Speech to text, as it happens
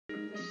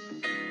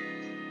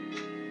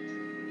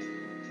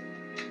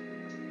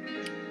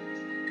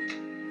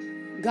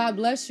God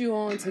bless you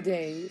on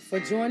today for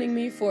joining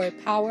me for a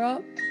power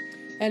up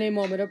and a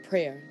moment of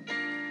prayer.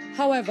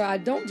 However, I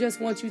don't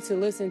just want you to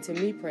listen to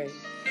me pray.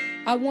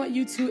 I want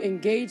you to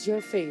engage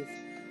your faith.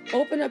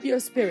 Open up your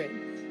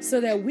spirit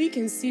so that we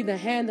can see the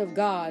hand of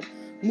God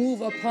move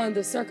upon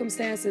the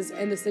circumstances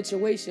and the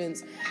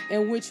situations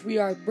in which we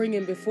are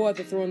bringing before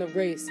the throne of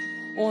grace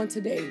on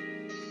today.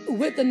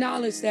 With the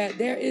knowledge that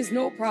there is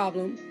no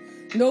problem,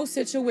 no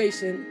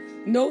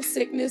situation, no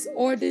sickness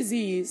or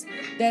disease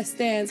that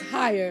stands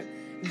higher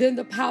than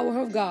the power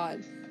of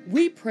God.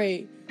 We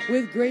pray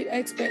with great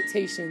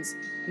expectations,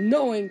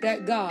 knowing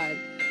that God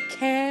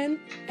can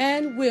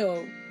and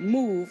will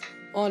move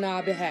on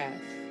our behalf.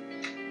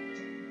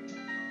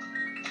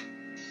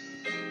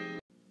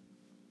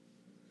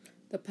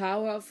 The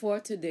power up for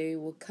today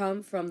will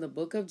come from the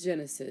book of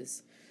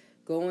Genesis.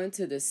 Going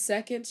to the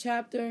second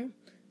chapter,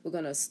 we're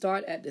going to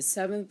start at the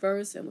 7th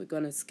verse, and we're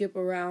going to skip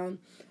around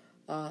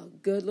a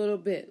good little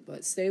bit,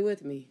 but stay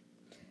with me.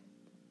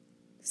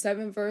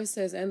 7th verse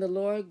says, "And the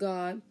Lord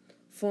God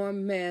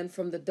formed man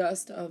from the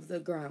dust of the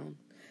ground,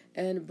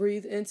 and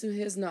breathed into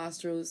his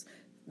nostrils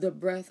the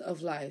breath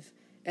of life,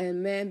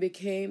 and man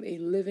became a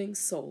living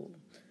soul."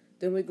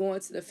 Then we go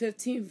into the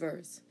 15th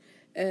verse.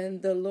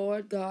 "And the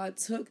Lord God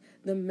took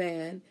the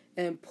man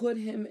and put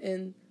him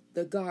in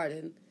the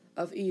garden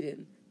of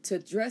Eden to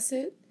dress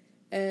it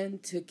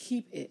and to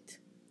keep it."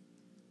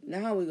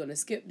 Now we're going to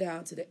skip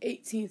down to the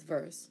 18th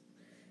verse.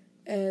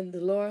 "And the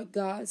Lord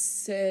God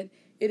said,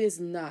 it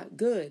is not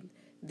good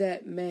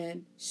that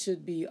man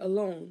should be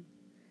alone.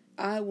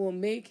 I will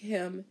make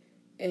him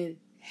a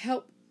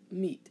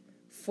helpmeet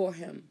for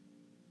him."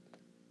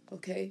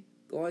 Okay,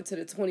 going to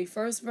the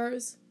 21st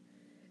verse.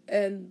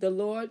 "And the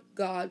Lord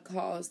God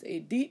caused a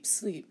deep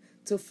sleep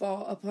to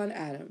fall upon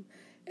Adam,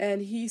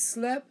 and he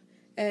slept,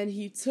 and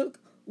he took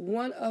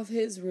one of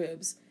his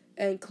ribs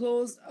and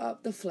closed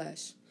up the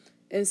flesh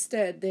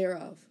instead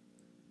thereof."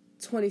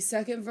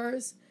 22nd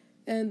verse.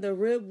 "And the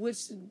rib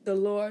which the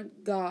Lord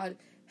God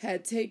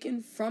had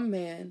taken from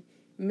man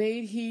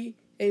made he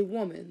a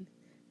woman,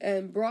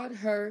 and brought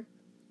her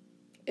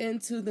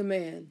into the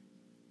man."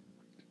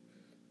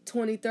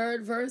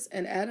 23rd verse.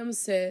 "And Adam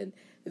said,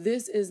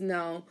 This is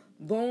now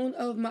bone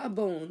of my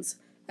bones,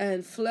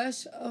 and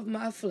flesh of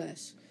my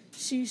flesh.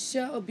 She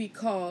shall be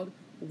called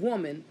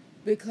woman,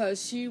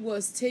 because she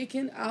was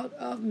taken out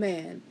of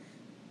man."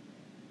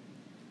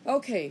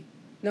 Okay,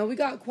 now we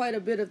got quite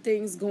a bit of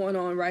things going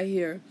on right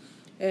here,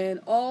 and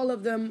all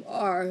of them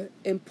are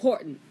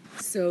important.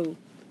 So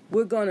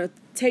we're going to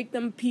take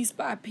them piece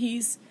by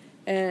piece,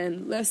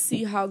 and let's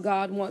see how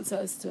God wants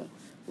us to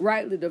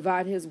rightly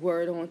divide his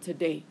word on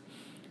today.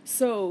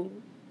 So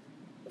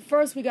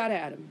first we got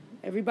Adam.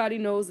 Everybody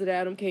knows that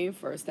Adam came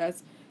first.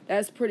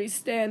 That's pretty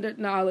standard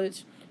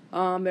knowledge.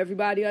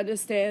 Everybody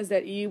understands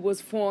that Eve was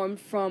formed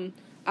from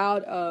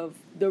out of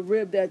the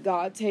rib that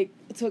God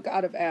took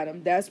out of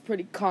Adam. That's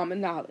pretty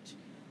common knowledge.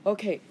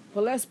 Okay,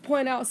 well, let's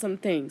point out some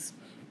things.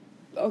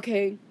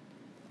 Okay,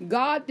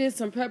 God did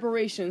some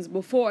preparations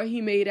before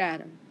he made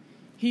Adam.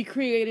 He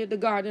created the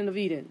Garden of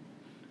Eden.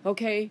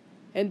 Okay,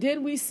 and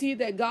then we see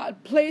that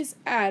God placed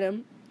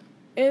Adam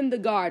in the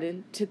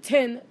garden to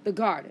tend the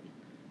garden.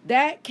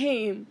 That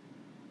came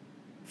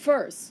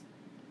first.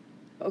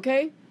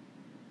 Okay,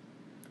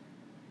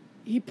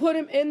 he put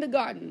him in the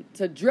garden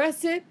to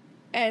dress it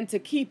and to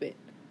keep it.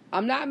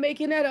 I'm not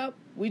making that up.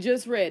 We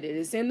just read it.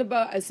 It's in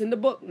the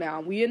book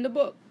now. We in the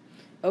book.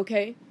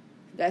 Okay,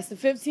 that's the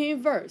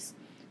 15th verse.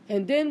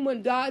 "And then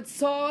when God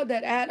saw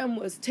that Adam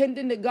was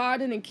tending the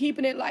garden and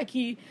keeping it like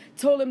he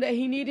told him that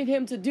he needed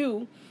him to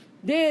do,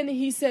 then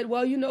he said,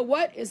 well, you know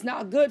what? It's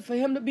not good for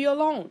him to be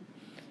alone."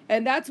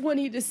 And that's when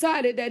he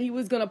decided that he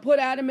was going to put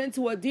Adam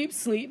into a deep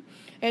sleep,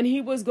 and he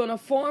was going to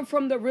form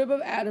from the rib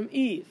of Adam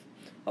Eve.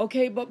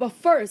 Okay, but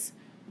first,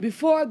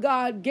 before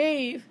God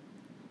gave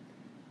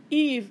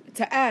Eve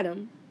to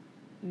Adam,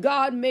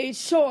 God made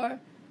sure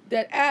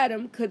that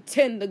Adam could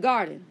tend the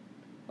garden.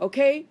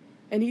 Okay?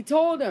 And he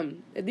told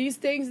him that these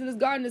things in this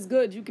garden is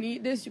good. You can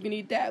eat this, you can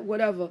eat that,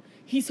 whatever.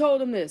 He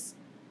told him this.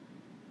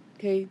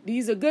 Okay?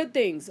 These are good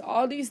things.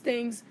 All these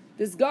things,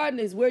 this garden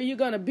is where you're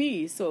going to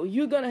be. So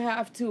you're going to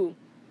have to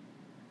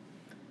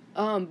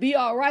be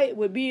all right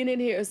with being in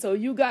here. So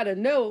you got to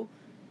know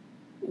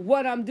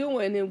what I'm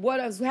doing and what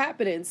is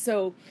happening.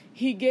 So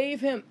he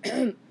gave him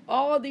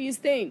all these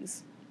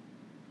things.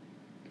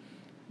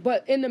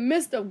 But in the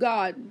midst of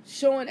God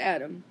showing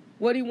Adam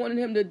what he wanted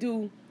him to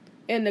do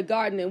in the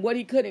garden and what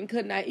he could and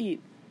could not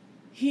eat,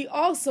 he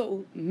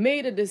also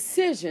made a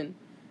decision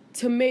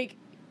to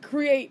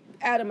create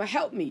Adam a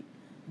helpmeet.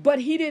 But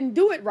he didn't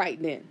do it right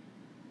then.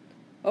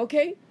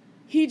 Okay?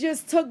 He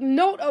just took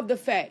note of the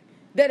fact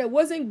that it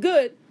wasn't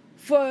good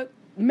for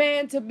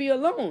man to be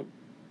alone.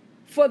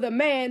 For the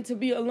man to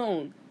be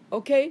alone.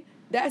 Okay?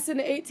 That's in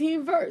the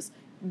 18th verse.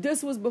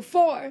 This was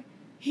before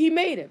he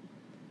made him.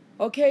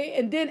 Okay?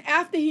 And then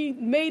after he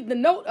made the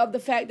note of the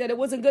fact that it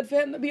wasn't good for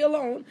him to be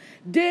alone,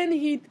 then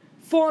he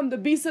formed the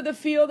beasts of the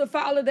field, the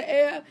fowl of the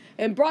air,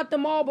 and brought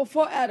them all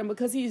before Adam,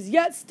 because he's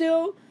yet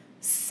still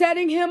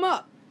setting him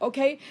up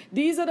Okay,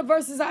 these are the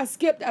verses I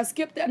skipped. I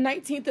skipped the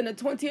 19th and the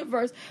 20th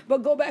verse,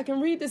 but go back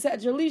and read this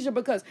at your leisure,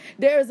 because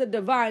there is a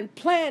divine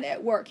plan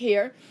at work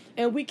here,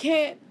 and we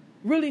can't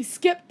really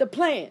skip the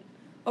plan.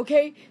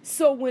 Okay,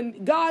 so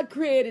when God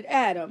created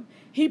Adam,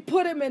 he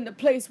put him in the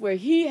place where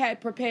he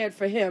had prepared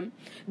for him.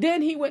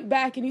 Then he went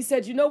back and he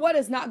said, you know what?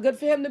 It's not good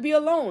for him to be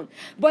alone.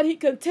 But he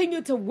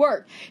continued to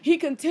work. He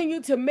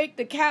continued to make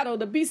the cattle,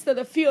 the beasts of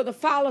the field, the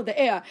fowl of the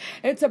air,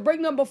 and to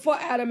bring them before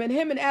Adam. And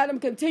him and Adam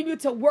continued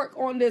to work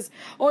on this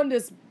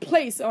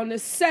place, on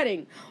this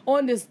setting,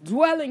 on this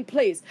dwelling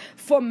place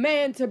for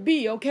man to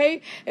be,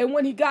 okay? And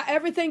when he got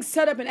everything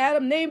set up and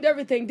Adam named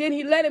everything, then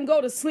he let him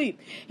go to sleep.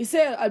 He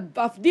said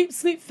a deep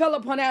sleep fell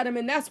upon Adam,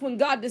 and that's when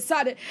God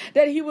decided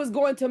that he was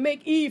going to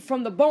make Eve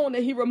from the bone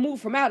that he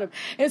removed from Adam.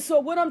 And so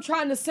what I'm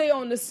trying to say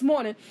on this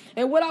morning,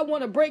 and what I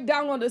want to break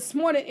down on this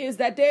morning, is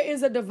that there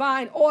is a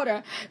divine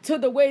order to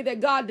the way that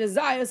God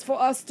desires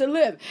for us to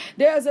live.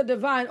 There's a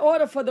divine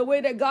order for the way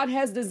that God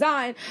has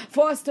designed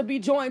for us to be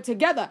joined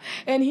together.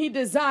 And he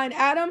designed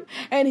Adam,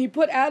 and he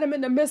put Adam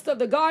in the midst of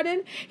the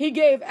garden. He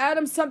gave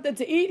Adam something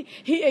to eat.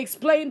 He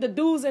explained the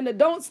do's and the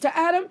don'ts to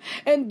Adam,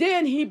 and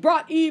then he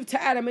brought Eve to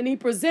Adam, and he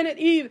presented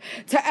Eve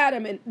to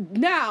Adam. And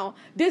now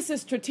this is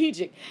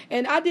strategic,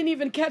 and I didn't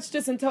even catch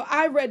this until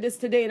I read this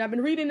today, and I've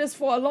been reading this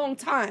for a long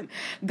time.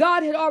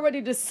 God had already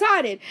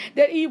decided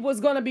that Eve was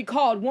going to be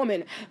called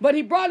woman, but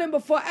he brought him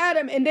before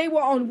Adam, and they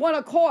were on one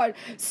accord,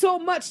 so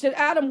much that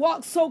Adam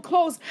walked so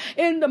close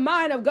in the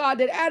mind of God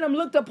that Adam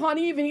looked upon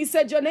Eve and he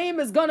said, your name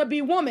is going to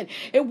be woman.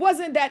 It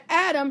wasn't that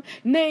Adam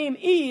named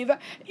Eve.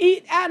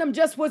 Adam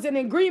just was in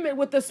agreement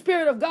with the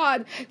Spirit of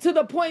God to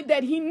the point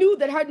that he knew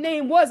that her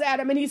name was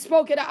Adam, and he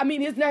spoke it out.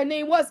 Her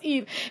name was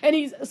Eve, and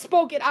he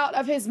spoke it out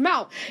of his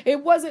mouth.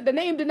 It wasn't, the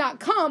name did not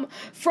come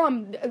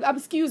from,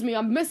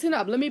 I'm messing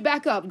up. Let me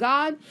back up.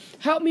 God,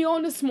 help me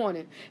on this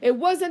morning. It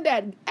wasn't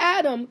that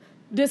Adam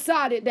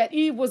decided that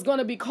Eve was going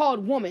to be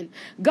called woman.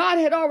 God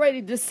had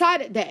already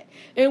decided that.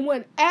 And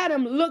when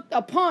Adam looked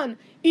upon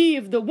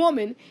Eve, the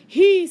woman,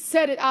 he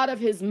said it out of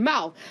his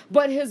mouth,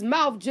 but his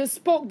mouth just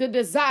spoke the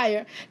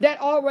desire that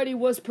already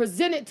was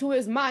presented to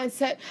his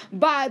mindset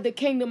by the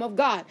kingdom of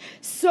God.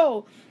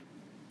 So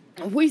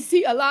we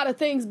see a lot of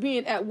things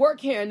being at work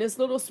here in this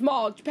little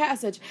small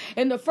passage.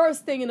 And the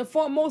first thing and the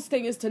foremost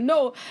thing is to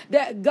know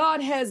that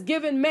God has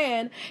given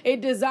man a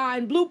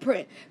design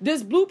blueprint.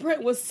 This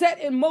blueprint was set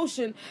in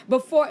motion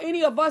before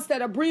any of us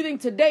that are breathing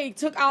today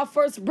took our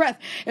first breath.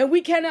 And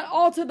we cannot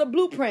alter the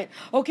blueprint.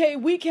 Okay,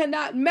 we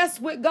cannot mess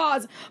with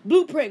God's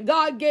blueprint.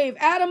 God gave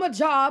Adam a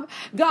job.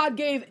 God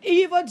gave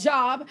Eve a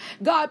job.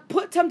 God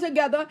put them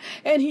together,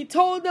 and he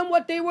told them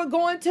what they were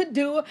going to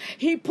do.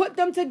 He put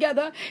them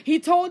together. He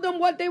told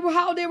them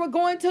how they were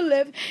going to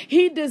live.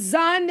 He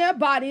designed their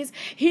bodies.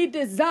 He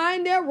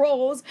designed their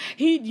roles.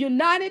 He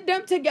united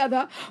them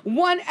together,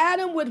 one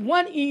Adam with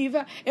one Eve,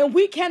 and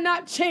we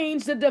cannot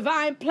change the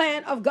divine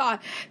plan of God.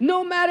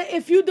 No matter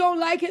if you don't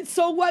like it,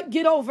 so what?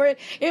 Get over it.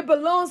 It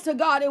belongs to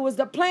God. It was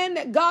the plan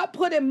that God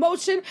put in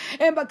motion,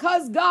 and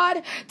because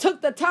God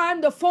took the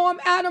time to form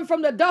Adam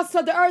from the dust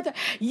of the earth,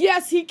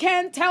 yes, he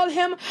can tell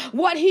him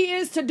what he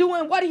is to do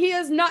and what he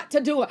is not to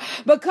do.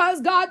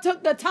 Because God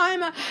took the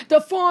time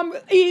to form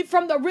Eve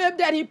from the rib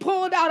that he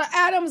pulled out of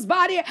Adam's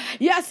body,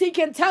 yes, he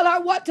can tell her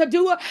what to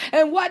do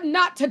and what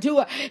not to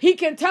do. He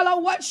can tell her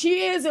what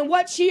she is and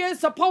what she is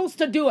supposed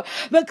to do,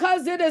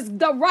 because it is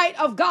the right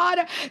of God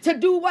to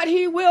do what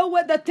he will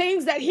with the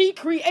things that he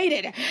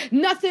created.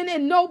 Nothing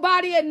and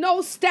nobody and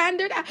no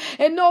standard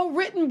and no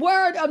written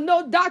word of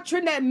no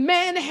doctrine that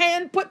man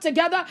hand put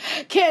together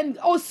can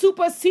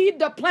supersede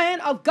the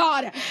plan of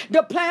God.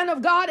 The plan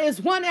of God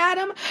is one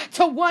Adam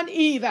to one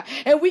Eve,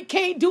 and we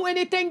can't do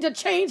anything to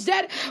change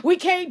that. We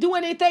can't do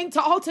anything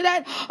to alter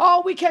that.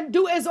 All we can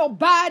do is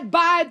abide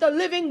by the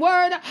living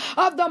word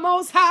of the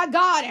Most High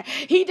God.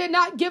 He did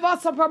not give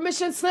us a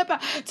permission slip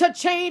to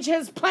change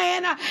his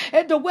plan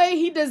and the way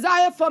he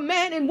desired for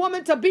man and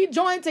woman to be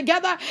joined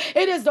together.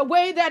 It is the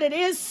way that it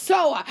is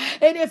so.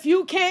 And if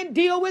you can't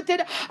deal with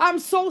it, I'm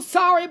so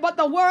sorry, but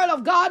the word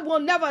of God will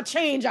never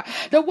change.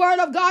 The word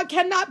of God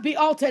cannot be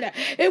altered.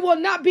 It will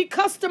not be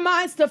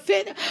customized to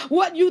fit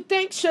what you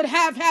think should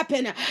have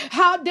happened.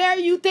 How dare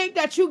you think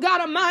that you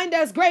got a mind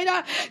that's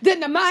greater than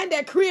the mind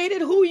that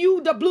created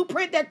the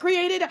blueprint that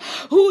created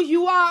who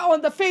you are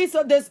on the face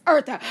of this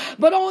earth.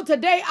 But on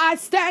today, I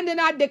stand and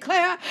I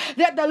declare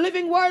that the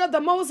living word of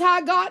the Most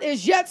High God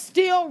is yet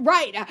still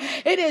right.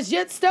 It is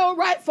yet still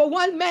right for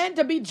one man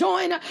to be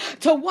joined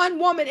to one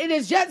woman. It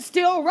is yet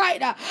still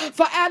right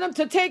for Adam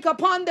to take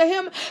upon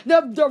him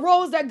the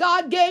roles that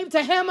God gave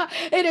to him.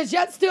 It is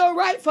yet still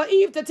right for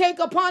Eve to take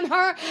upon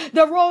her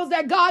the roles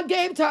that God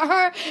gave to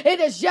her. It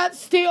is yet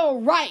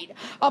still right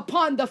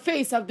upon the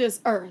face of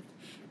this earth.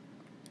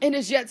 It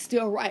is yet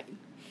still right.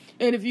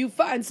 And if you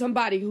find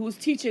somebody who's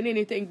teaching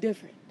anything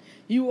different,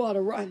 you ought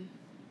to run.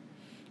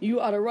 You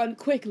ought to run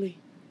quickly.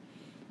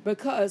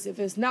 Because if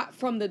it's not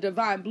from the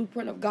divine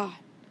blueprint of God,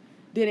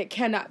 then it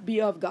cannot be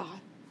of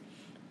God.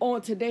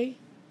 On today,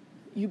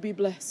 you be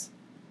blessed.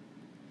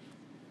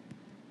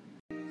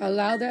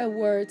 Allow that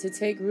word to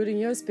take root in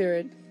your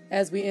spirit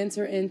as we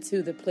enter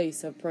into the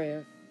place of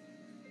prayer.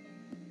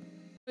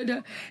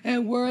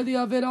 And worthy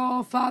of it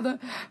all, Father,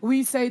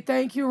 we say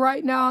thank you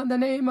right now in the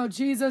name of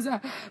Jesus,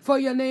 for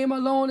your name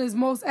alone is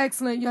most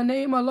excellent. Your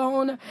name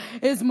alone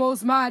is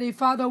most mighty.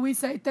 Father, we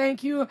say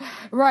thank you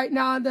right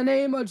now in the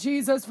name of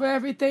Jesus for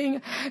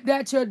everything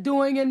that you're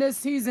doing in this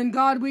season.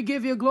 God, we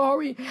give you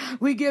glory,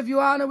 we give you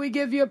honor, we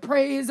give you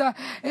praise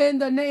in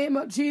the name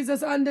of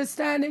Jesus,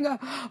 understanding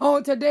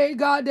on today,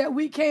 God, that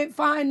we can't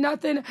find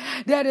nothing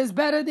that is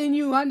better than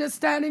you.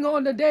 Understanding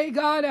on the day,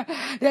 God,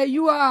 that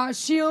you are our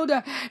shield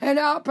and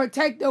our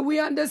protector. We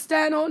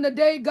understand on the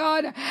day,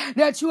 God,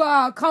 that you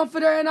are our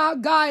comforter and our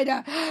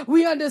guide.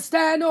 We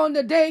understand on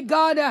the day,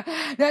 God,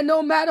 that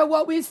no matter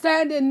what we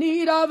stand in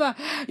need of,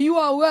 you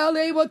are well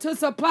able to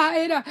supply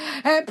it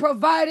and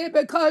provide it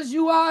because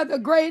you are the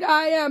great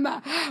I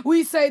am.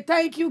 We say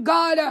thank you,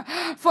 God,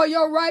 for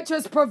your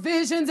righteous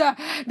provisions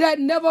that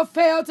never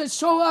fail to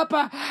show up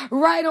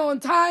right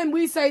on time.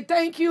 We say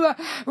thank you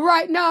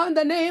right now in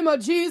the name of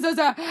Jesus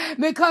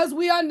because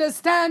we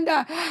understand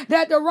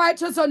that the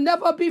righteous will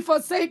never be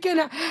forsaken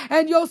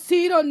and your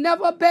seed will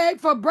never beg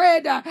for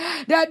bread.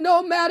 That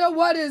no matter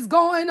what is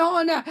going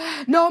on,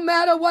 no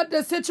matter what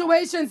the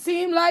situation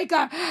seems like,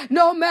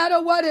 no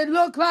matter what it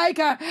look like,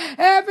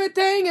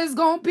 everything is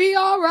going to be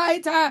all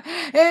right.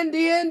 In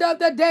the end of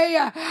the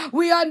day,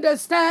 we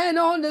understand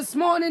on this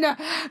morning,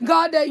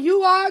 God, that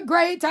you are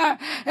great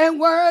and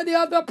worthy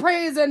of the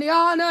praise and the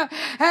honor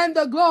and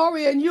the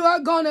glory, and you are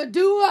going to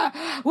do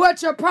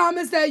what you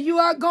promised that you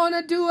are going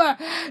to do.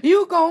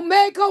 You going to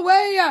make a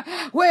way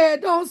where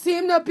it don't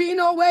seem to be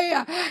no way.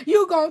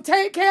 You gonna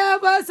take care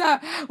of us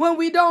when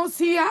we don't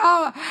see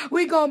how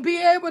we gonna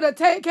be able to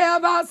take care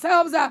of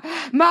ourselves.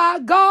 My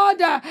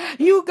God,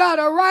 you got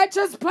a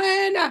righteous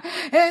plan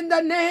in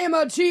the name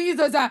of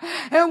Jesus,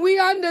 and we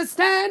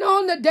understand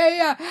on the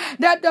day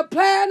that the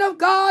plan of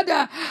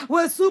God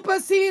will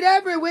supersede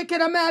every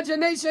wicked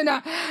imagination.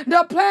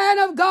 The plan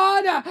of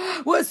God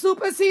will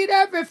supersede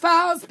every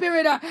foul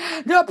spirit.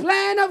 The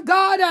plan of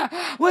God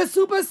will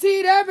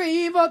supersede every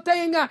evil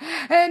thing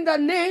in the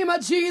name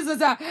of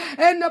Jesus.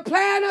 And the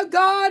plan of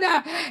God,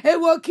 it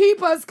will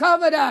keep us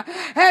covered.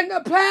 And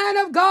the plan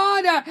of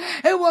God,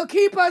 it will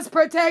keep us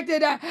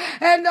protected.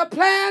 And the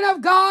plan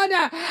of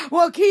God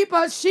will keep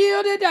us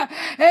shielded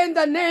in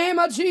the name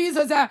of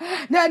Jesus.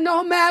 That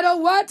no matter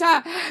what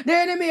the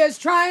enemy is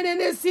trying in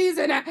this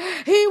season,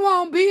 he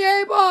won't be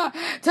able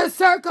to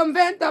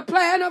circumvent the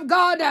plan of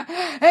God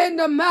in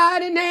the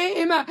mighty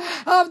name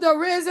of the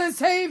risen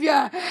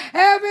Savior.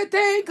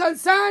 Everything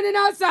concerning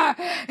us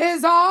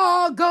is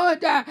all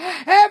good.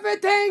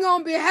 Everything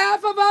on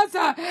behalf of us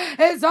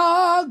is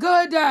all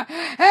good.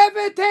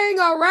 Everything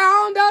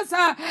around us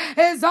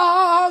is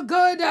all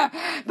good.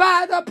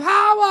 By the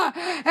power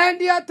and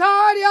the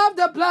authority of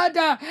the blood,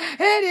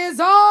 it is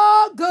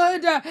all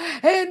good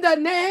in the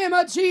name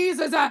of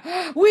Jesus.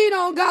 We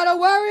don't got to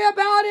worry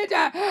about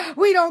it.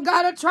 We don't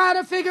got to try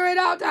to figure it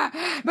out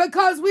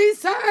because we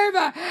serve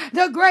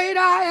the great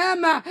I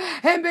am.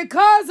 And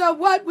because of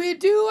what we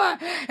do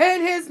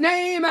in his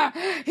name,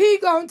 he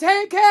gonna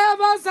take care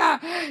of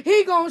us.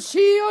 He gonna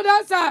shield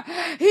us.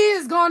 He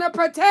is gonna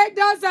protect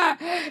us.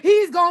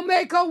 He's gonna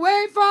make a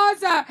way for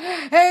us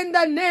in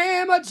the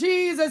name of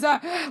Jesus.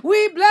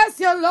 We bless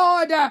you,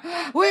 Lord.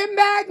 We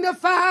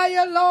magnify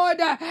you,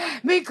 Lord,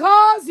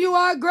 because you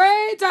are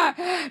great,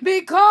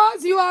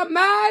 because you are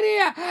mighty,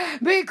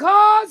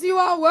 because you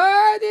are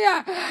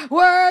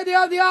worthy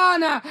of the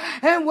honor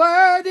and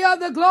worthy of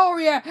the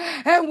glory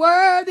and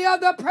worthy of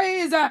the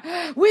praise.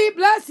 We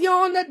bless you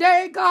on the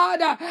day,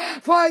 God,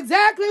 for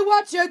exactly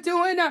what you're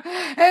doing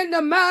in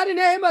the mighty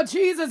name of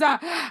Jesus.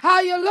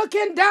 How you're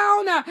looking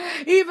down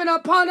even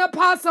upon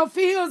Apostle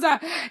Fields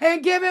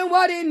and giving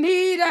what he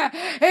needs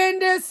in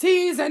this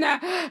season.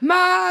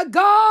 My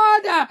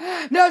God,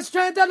 the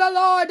strength of the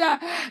Lord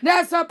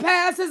that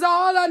surpasses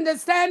all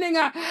understanding,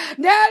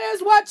 that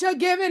is what you're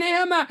giving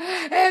him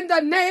in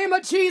the name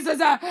of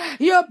Jesus.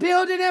 You're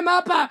building him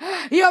up.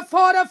 You're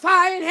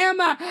fortifying him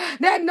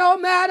that no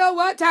matter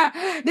what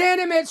the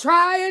enemy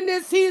try in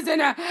this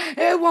season,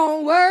 it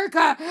won't work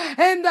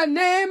in the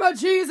name of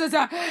Jesus.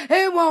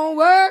 It won't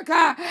work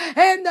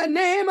in the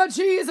name of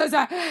Jesus.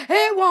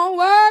 It won't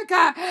work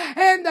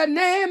in the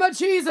name of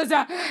Jesus.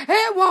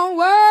 It won't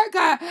work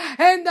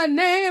in the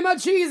name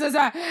of Jesus.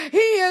 He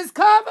is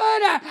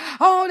covered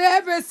on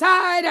every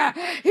side.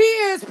 He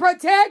is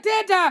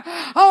protected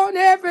on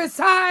every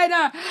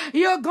side.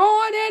 You're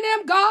going in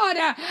him,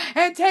 God,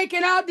 and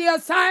taking out the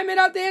assignment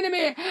of the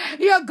enemy.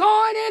 You're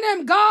going in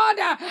him, God,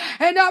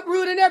 and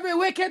uprooting every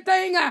wicked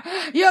thing.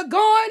 You're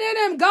going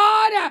in him,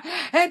 God,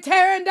 and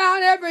tearing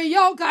down every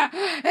yoke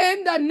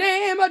in the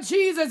name of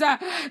Jesus.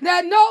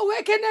 That no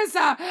wickedness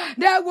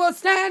that will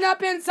stand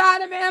up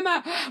inside of him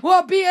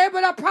will be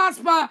able to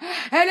prosper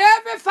and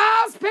every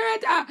foul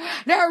spirit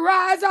that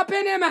rise up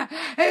in him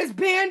is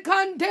being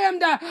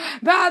condemned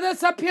by the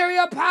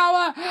superior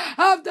power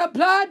of the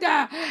blood.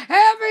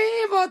 Every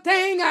evil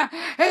thing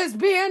is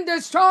being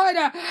destroyed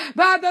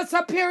by the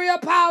superior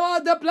power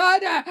of the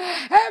blood.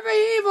 Every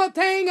evil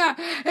thing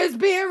is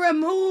being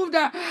removed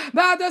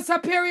by the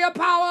superior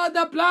power of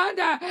the blood.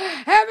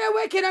 Every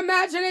wicked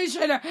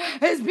imagination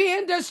is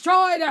being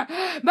destroyed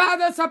by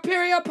the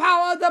superior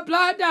power of the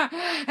blood.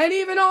 And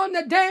even on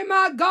the day,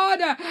 my God,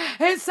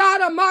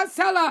 inside of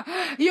Marcella,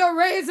 you're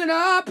raising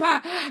her up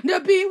to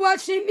be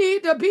what she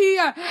needs to be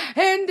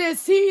in this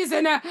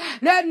season.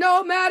 That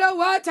no matter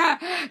what the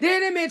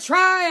enemy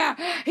try,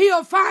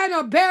 he'll find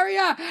a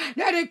barrier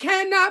that he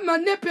cannot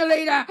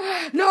manipulate.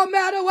 No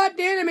matter what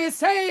the enemy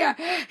say,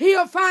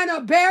 he'll find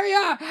a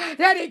barrier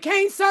that he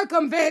can't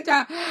circumvent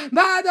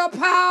by the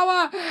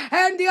power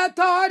and the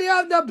authority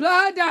of the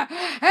blood.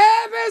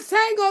 Every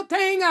single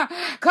thing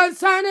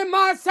concerning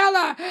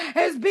Marcella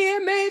is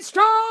being made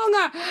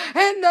strong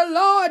in the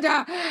Lord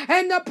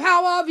and the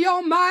power of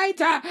your might.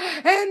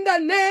 In the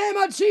name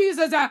of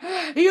Jesus,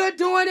 you're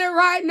doing it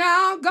right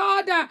now,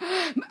 God,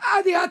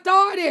 by the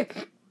authority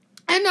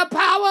and the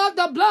power of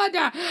the blood.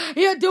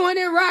 You're doing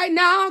it right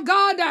now,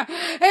 God.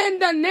 In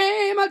the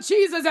name of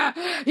Jesus,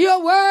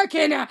 you're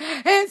working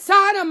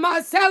inside of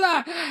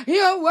Marcella.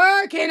 You're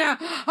working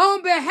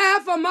on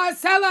behalf of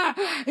Marcella.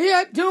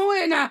 You're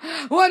doing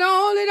what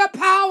only the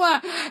power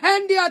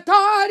and the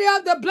authority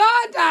of the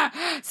blood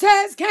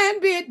says can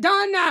be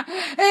done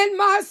in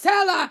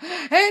Marcella.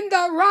 In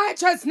the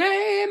righteous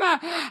name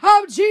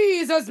of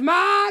Jesus,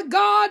 my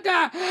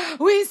God,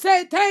 we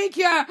say thank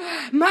you,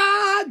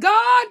 my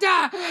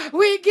God.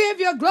 We give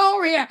you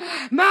glory,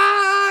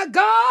 my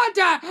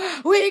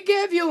God. We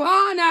give you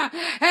honor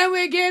and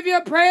we give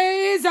you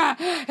praise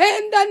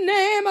in the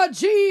name of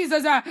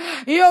Jesus.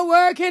 You're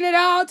working it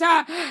out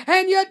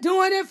and you're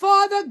doing it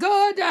for the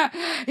good.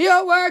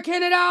 You're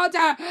working it out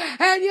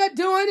and you're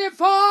doing it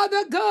for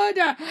the good.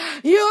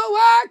 You're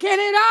working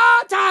it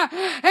out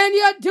and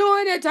you're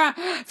doing it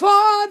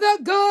for the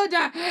good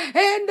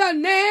in the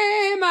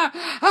name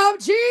of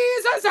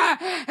Jesus.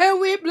 And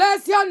we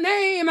bless your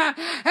name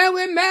and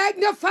we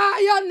magnify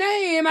your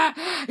name.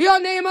 Your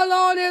name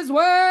alone is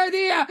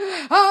worthy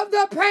of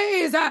the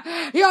praise.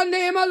 Your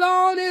name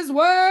alone is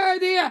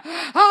worthy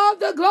of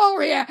the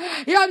glory.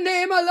 Your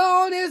name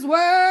alone is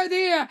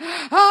worthy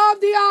of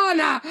the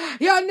honor.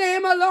 Your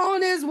name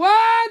alone is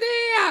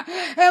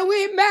worthy, and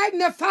we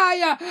magnify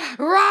you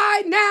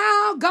right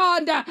now,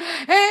 God.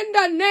 In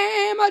the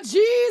name of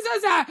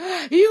Jesus,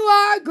 you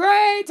are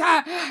great,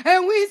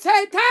 and we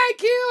say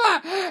thank you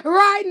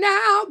right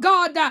now,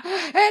 God,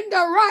 in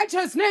the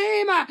righteous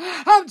name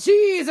of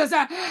Jesus,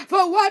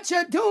 for what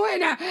you're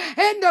doing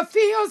in the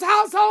Fields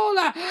household,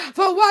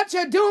 for what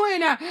you're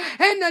doing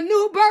in the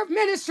New Birth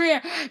Ministry.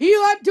 You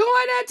are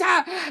doing it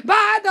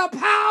by the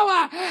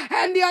power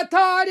and the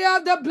authority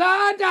of the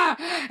blood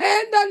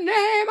in the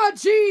name of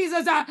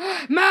Jesus.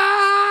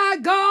 My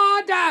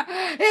God,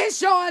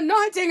 it's your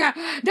anointing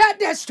that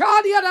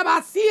destroys the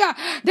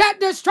Adabasia, that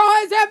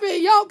destroys every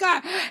yoke.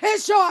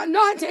 It's your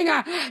anointing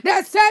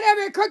that set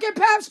every crooked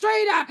path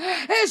straight.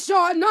 It's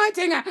your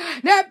anointing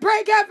that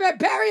break every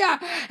barrier.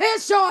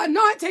 It's your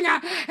anointing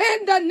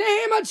in the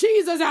name of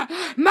Jesus.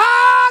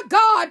 My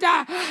God,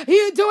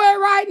 you do it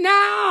right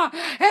now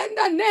in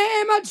the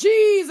name of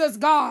Jesus,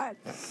 God.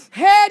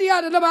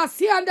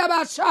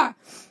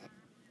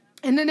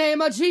 In the name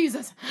of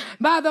Jesus,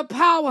 by the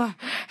power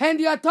and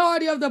the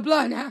authority of the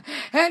blood,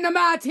 and the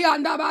mighty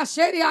and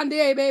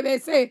the baby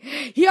say,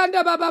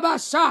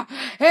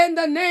 in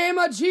the name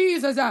of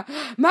Jesus,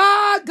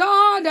 my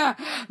God,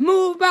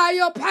 move by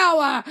your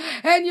power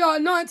and your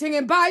anointing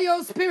and by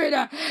your spirit,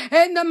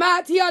 in the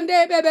mighty and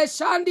the baby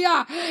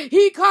Shandia,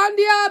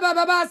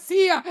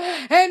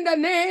 in the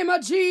name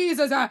of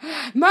Jesus,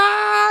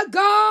 my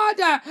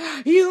God,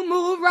 you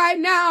move right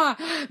now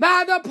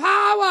by the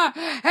power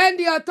and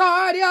the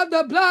authority of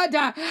the blood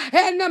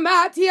and the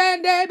mighty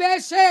and the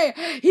beshe.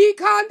 He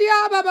can't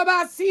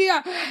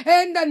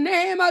in the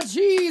name of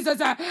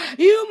Jesus.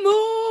 You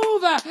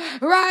move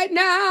right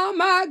now,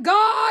 my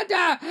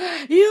God.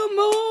 You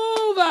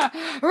move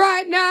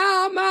right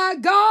now, my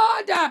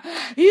God.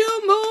 You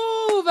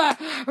move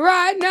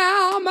right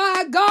now,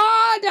 my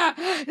God.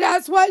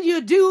 That's what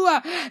you do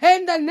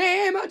in the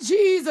name of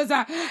Jesus.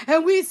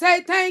 And we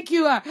say thank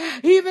you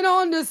even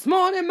on this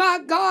morning, my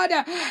God,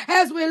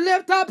 as we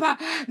lift up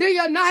the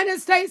United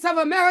States of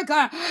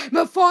America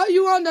before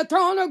you on the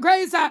throne of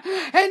grace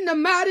in the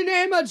mighty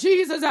name of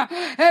Jesus.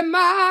 And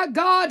my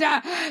God,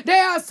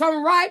 there are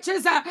some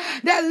righteous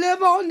that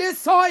live on this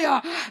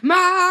soil.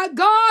 My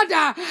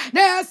God,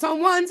 there are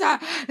some ones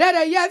that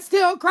are yet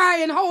still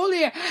crying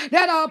holy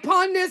that are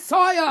upon this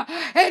soil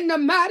in the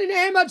mighty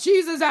name of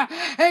Jesus.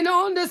 And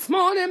on this this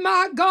morning,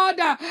 my God,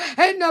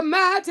 in the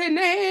mighty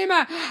name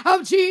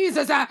of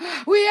Jesus,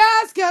 we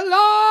ask you,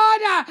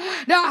 Lord,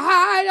 to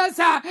hide us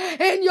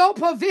in your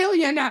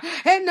pavilion,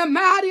 in the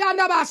mighty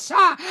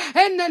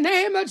in the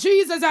name of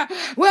Jesus,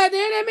 where the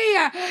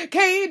enemy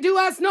can't do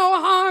us no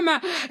harm,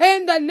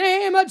 in the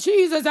name of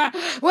Jesus,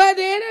 where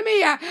the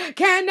enemy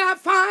cannot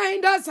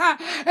find us,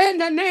 in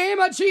the name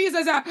of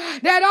Jesus,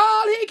 that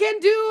all he can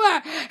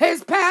do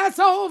is pass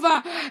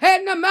over,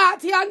 in the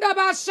mighty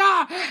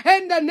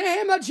in the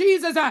name of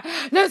Jesus,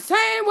 the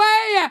same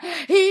way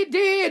he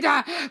did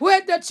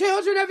with the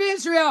children of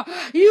Israel.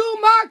 You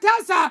marked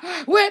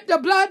us with the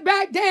blood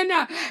back then,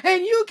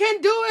 and you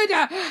can do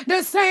it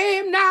the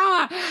same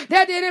now,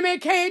 that the enemy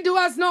can't do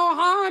us no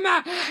harm,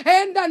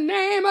 in the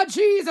name of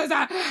Jesus,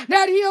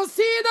 that he'll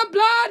see the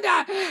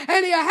blood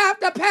and he'll have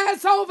to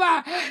pass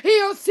over.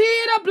 He'll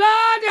see the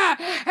blood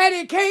and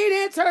he can't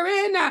enter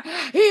in.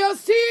 He'll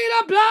see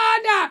the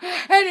blood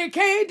and he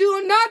can't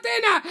do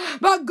nothing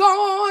but go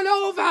on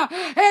over,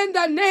 in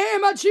the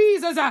name of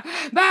Jesus,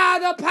 by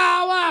the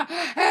power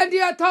and the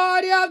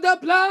authority of the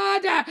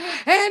blood,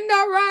 in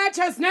the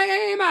righteous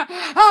name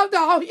of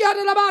the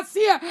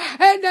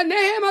in the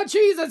name of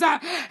Jesus.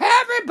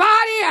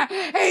 Everybody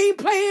ain't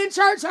playing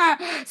church.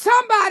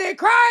 Somebody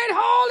crying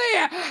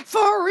holy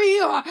for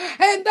real,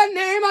 in the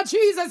name of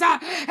Jesus.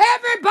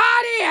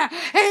 Everybody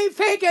ain't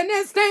faking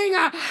this thing.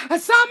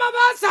 Some of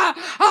us are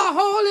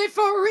holy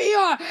for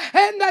real,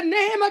 in the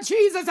name of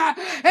Jesus.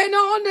 And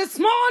on this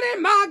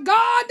morning, my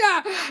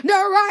God,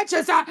 the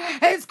righteous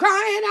is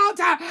crying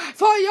out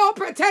for your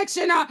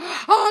protection.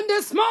 On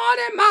this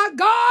morning, my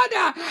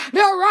God,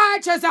 the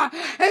righteous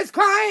is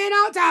crying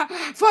out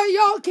for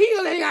your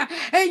healing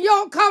and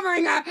your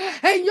covering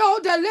and your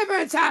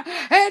deliverance,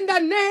 in the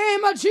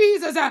name of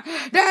Jesus.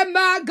 That,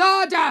 my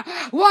God,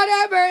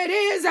 whatever it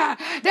is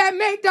that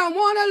make them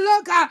want to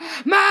look,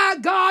 my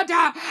God,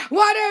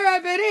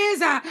 whatever it is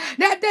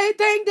that they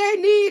think they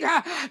need,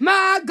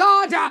 my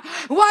God,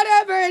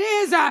 whatever it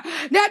is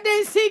that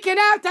they seeking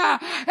after,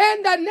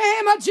 in the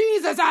name of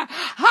Jesus,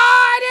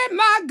 hide it,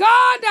 my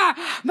God,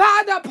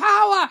 by the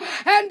power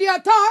and the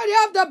authority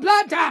of the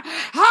blood.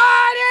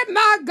 Hide it,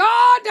 my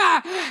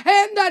God,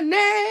 in the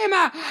name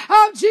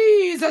of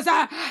Jesus.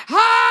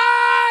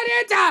 Hide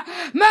it,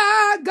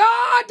 my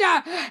God,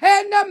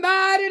 in the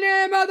mighty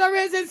name of the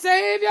risen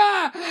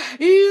Savior.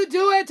 You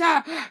do it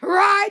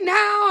right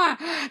now.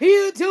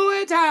 You do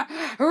it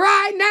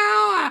right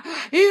now.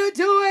 You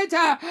do it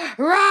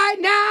right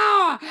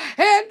now,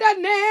 in the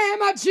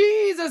name of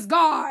Jesus,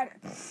 God.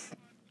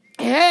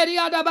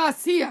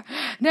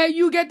 That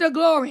you get the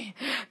glory,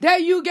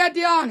 that you get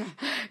the honor,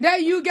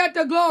 that you get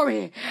the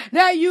glory,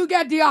 that you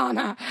get the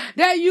honor,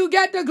 that you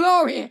get the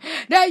glory,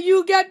 that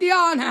you get the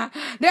honor,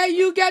 that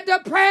you get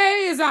the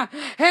praise,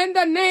 in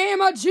the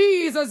name of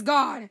Jesus,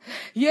 God.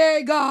 Yeah,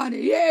 God,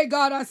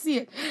 I see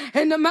it.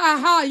 In the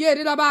Maha,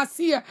 I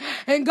see it.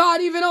 And God,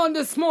 even on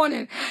this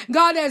morning,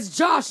 God, as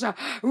Josh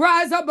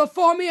rise up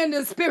before me in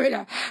the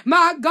spirit,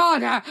 my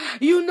God,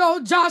 you know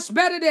Josh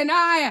better than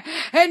I.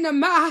 In the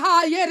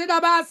Maha,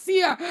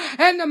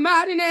 in the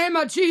mighty name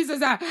of Jesus,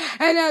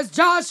 and as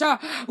Joshua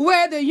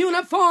wear the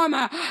uniform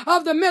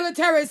of the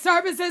military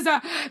services,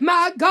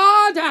 my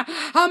God,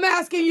 I'm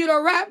asking you to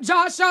wrap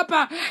Josh up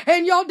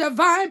in your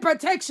divine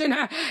protection,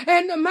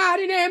 in the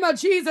mighty name of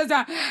Jesus,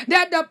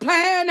 that the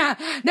plan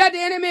that the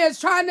enemy is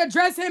trying to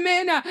dress him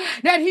in,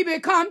 that he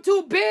become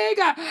too big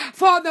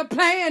for the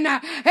plan,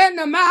 in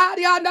the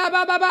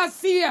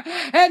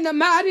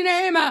mighty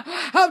name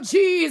of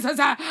Jesus,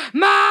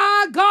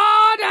 my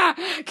God,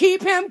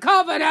 keep him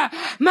covered,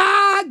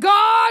 my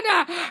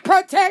God,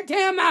 protect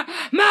him,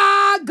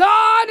 my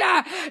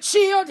God,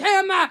 shield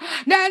him,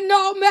 that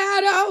no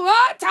matter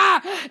what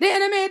the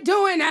enemy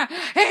doing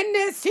in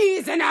this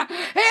season,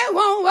 it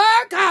won't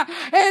work,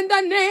 in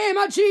the name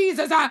of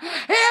Jesus.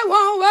 It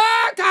won't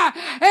work,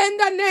 in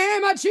the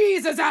name of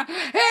Jesus.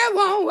 It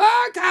won't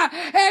work,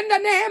 in the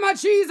name of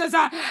Jesus.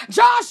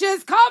 Josh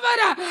is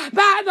covered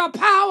by the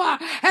power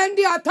and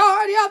the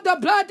authority of the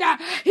blood.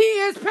 He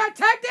is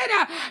protected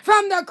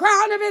from the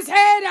crown of his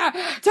head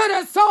to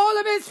the sole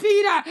of his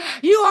feet.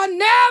 You will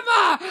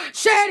never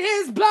shed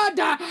his blood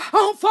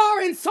on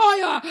foreign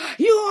soil.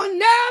 You will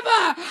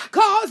never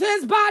cause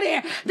his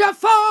body to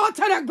fall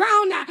to the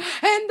ground,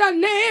 in the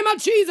name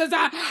of Jesus.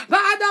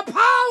 By the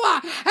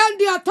power and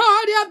the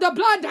authority of the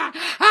blood,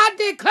 I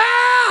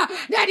declare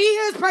that he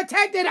is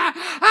protected.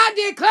 I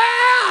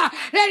declare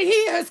that he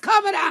is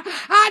covered.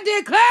 I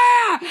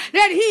declare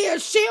that he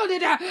is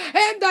shielded,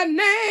 in the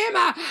name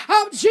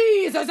of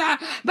Jesus.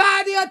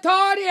 By the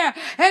authority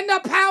and the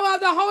power of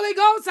the Holy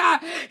Ghost,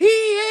 he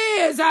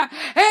is,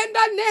 in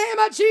the name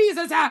of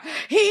Jesus.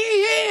 He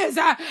is,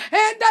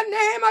 in the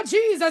name of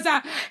Jesus.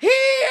 He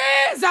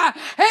is,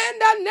 in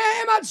the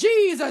name of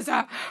Jesus.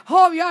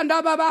 Oh,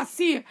 yanda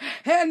babasi,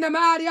 in the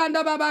mighty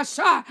yanda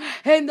babasha,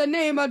 in the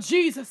name of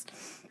Jesus.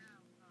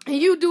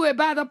 You do it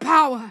by the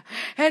power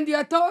and the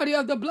authority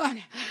of the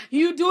blood.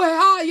 You do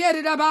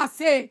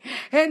it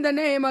in the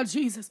name of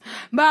Jesus.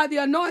 By the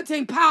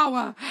anointing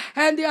power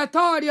and the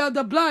authority of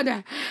the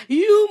blood.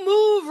 You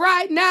move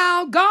right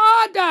now,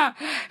 God,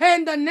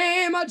 in the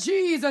name of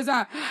Jesus.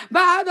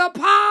 By the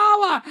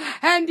power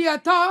and the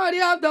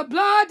authority of the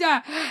blood.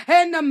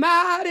 In the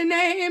mighty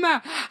name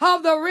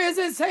of the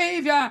risen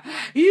Savior.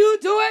 You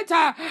do it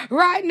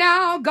right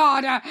now,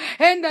 God,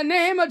 in the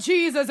name of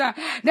Jesus.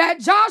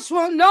 That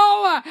Joshua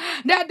know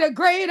that the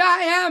great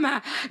I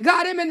am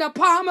got him in the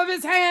palm of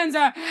his hands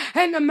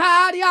and the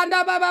mighty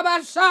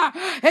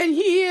and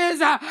he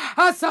is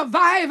a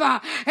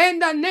survivor in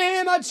the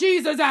name of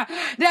Jesus,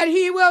 that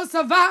he will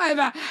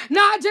survive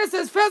not just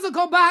his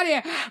physical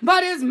body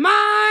but his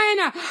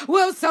mind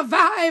will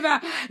survive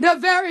the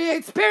very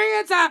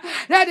experience that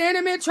the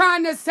enemy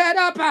trying to set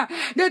up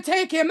to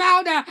take him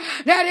out,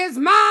 that his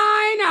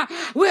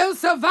mind will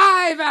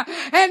survive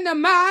in the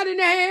mighty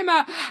name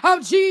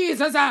of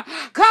Jesus.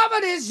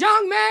 Cover this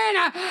young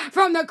man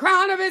from the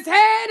crown of his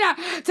head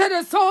to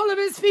the sole of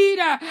his feet.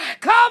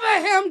 Cover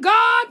him,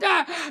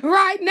 God,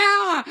 right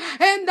now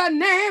in the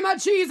name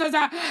of Jesus.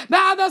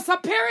 By the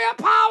superior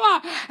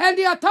power and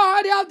the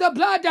authority of the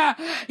blood,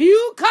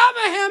 you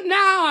cover him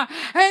now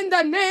in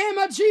the name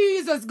of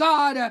Jesus,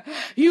 God.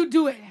 You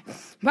do it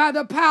by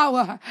the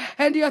power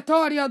and the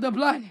authority of the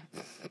blood.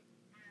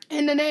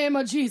 In the name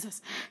of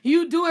Jesus,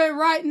 you do it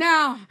right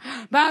now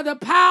by the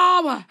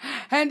power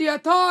and the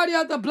authority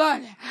of the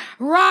blood.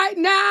 Right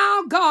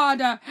now, God,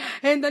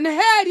 in the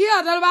name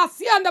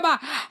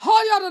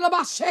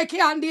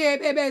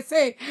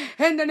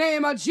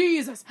of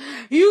Jesus,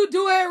 you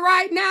do it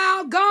right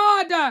now,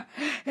 God,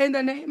 in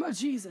the name of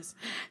Jesus.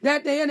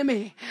 That the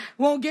enemy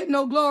won't get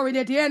no glory,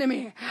 that the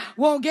enemy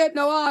won't get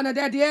no honor,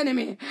 that the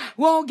enemy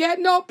won't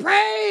get no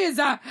praise.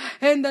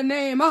 In the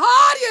name of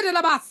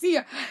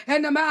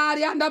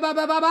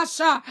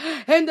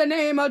in the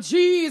name of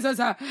Jesus.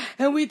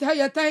 And we tell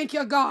you, thank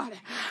you, God.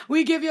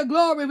 We give you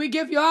glory. We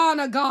give you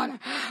honor, God.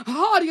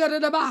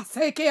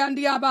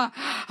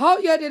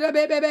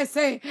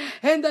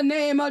 In the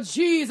name of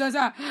Jesus,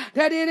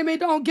 that enemy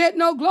don't get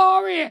no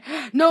glory,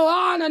 no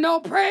honor, no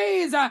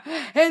praise.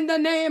 In the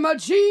name of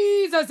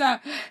Jesus.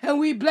 And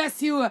we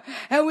bless you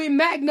and we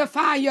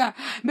magnify you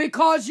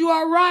because you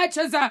are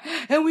righteous.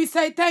 And we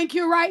say thank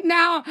you right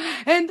now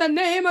in the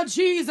name of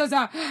Jesus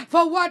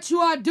for what you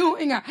are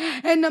doing.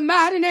 In the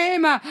mighty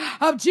name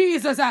of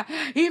Jesus,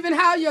 even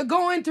how you're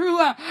going through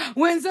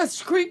Windsor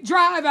Creek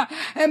Drive,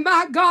 and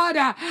my God,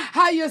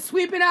 how you're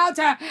sweeping out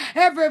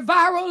every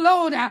viral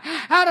load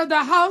out of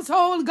the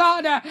household,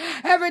 God,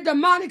 every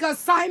demonic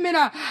assignment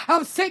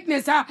of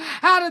sickness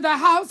out of the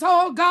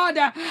household, God,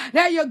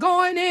 that you're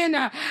going in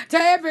to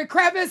every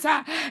crevice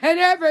and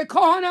every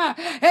corner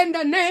in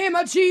the name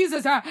of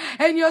Jesus,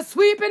 and you're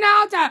sweeping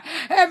out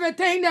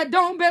everything that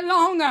don't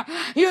belong.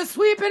 You're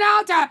sweeping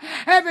out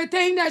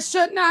everything that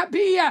should not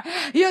be.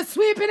 You're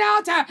sweeping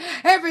out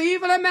every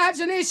evil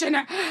imagination.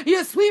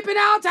 You're sweeping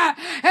out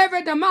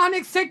every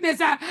demonic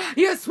sickness.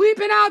 You're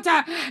sweeping out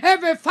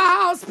every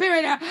foul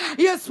spirit.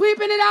 You're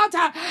sweeping it out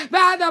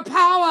by the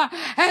power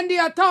and the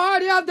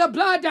authority of the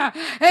blood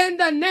in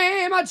the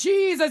name of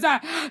Jesus.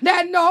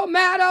 That no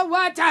matter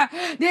what the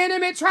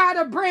enemy try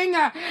to bring,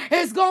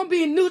 it's going to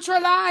be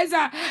neutralized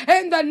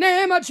in the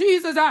name of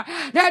Jesus.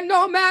 That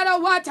no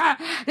matter what the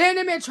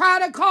enemy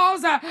try to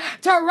cause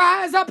to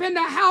rise up in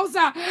the house,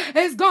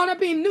 it's going to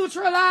be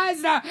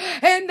neutralized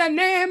in the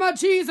name of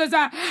Jesus.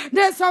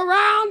 This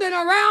around and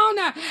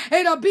around,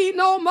 it'll be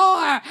no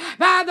more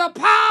by the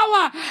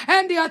power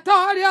and the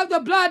authority of the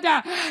blood.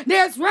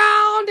 This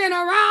round and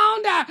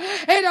around,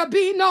 it'll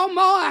be no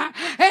more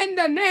in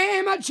the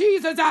name of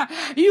Jesus.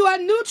 You are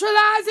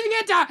neutralizing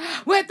it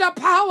with the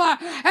power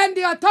and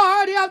the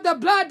authority of the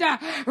blood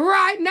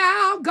right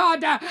now,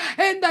 God,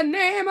 in the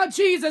name of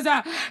Jesus.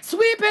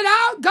 Sweep it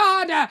out,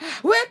 God,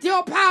 with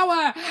your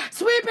power.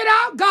 Sweep it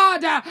out,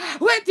 God,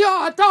 with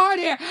your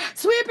authority.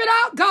 Sweep it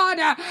out,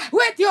 God,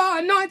 with your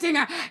anointing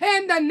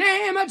in the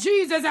name of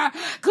Jesus.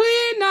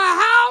 Clean the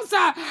house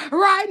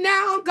right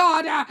now,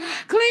 God.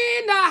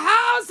 Clean the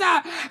house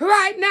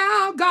right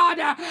now, God.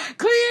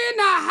 Clean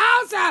the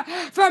house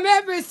from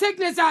every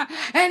sickness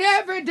and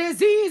every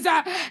disease,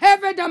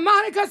 every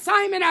demonic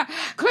assignment.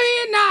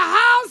 Clean the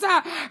house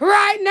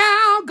right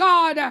now,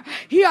 God.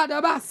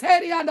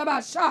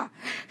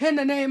 In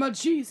the name of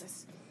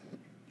Jesus.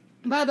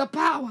 By the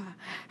power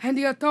and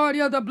the authority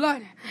of the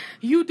blood,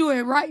 you do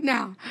it right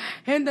now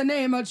in the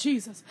name of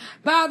Jesus.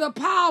 By the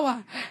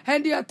power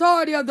and the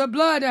authority of the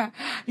blood,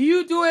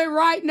 you do it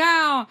right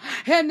now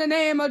in the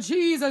name of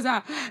Jesus.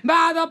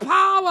 By the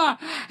power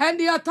and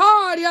the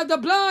authority of the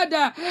blood,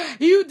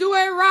 you do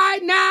it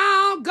right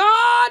now,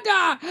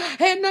 God,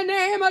 in the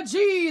name of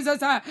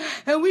Jesus.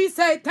 And we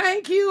say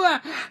thank you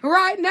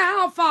right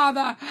now,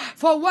 Father,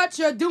 for what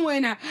you're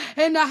doing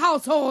in the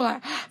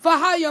household, for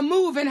how you're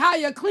moving, how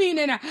you're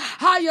cleaning,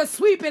 how you're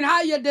sweeping,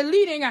 how you're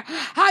deleting,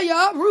 how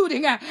you're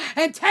uprooting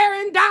and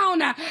tearing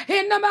down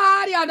in the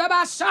mighty,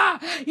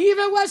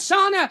 even where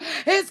Shauna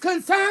is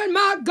concerned,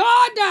 my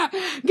God,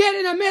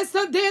 getting the midst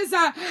of this,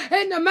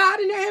 in the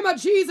mighty name of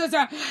Jesus.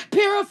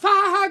 Purify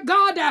her,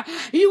 God.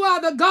 You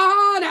are the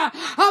God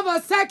of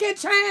a second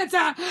chance.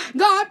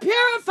 God,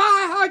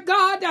 purify her,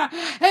 God,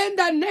 in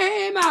the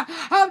name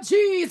of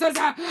Jesus.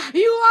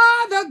 You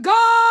are the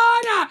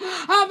God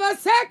of a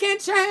second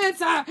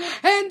chance,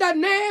 in the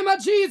name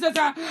of Jesus.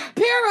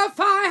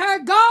 Purify her,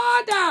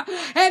 God,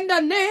 in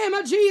the name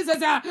of Jesus.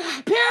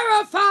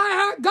 Purify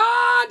her,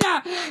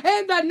 God,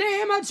 in the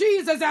name of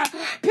Jesus.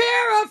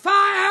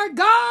 Purify her,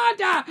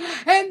 God,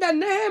 in the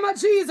name of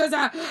Jesus.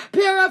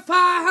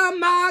 Purify her,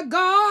 my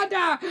God,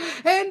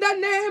 in the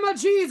name of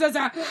Jesus.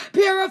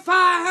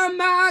 Purify her,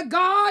 my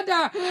God,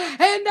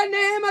 in the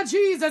name of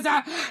Jesus.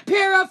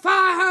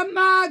 Purify her,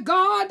 my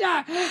God,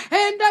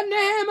 in the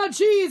name of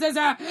Jesus.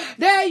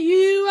 That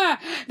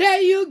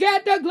you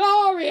get the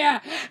glory,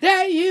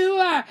 that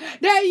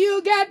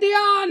you get the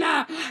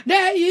honor,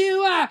 that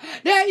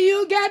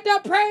you get the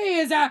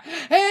praise,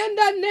 in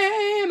the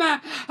name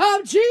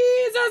of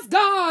Jesus,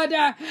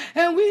 God.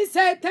 And we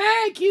say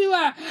thank you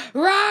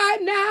right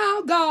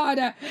now,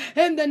 God,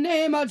 in the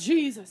name of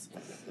Jesus.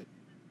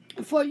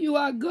 For you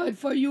are good,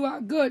 for you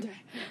are good,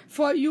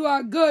 for you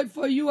are good,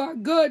 for you are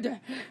good.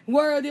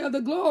 Worthy of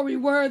the glory,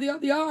 worthy of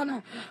the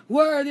honor,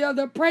 worthy of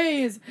the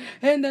praise,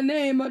 in the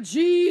name of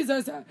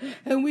Jesus.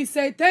 And we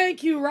say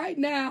thank you right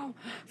now,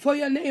 for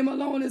your name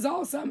alone is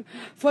awesome,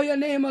 for your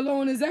name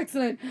alone is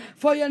excellent,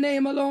 for your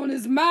name alone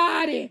is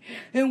mighty,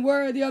 and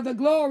worthy of the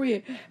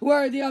glory,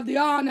 worthy of the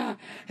honor,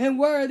 and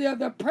worthy of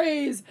the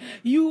praise.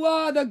 You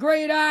are the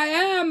great I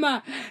am.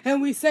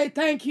 And we say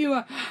thank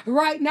you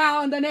right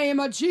now in the name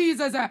of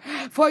Jesus,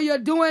 for you're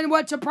doing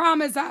what you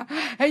promised,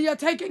 and you're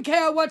taking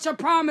care of what you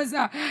promised,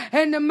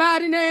 in the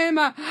mighty name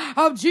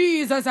of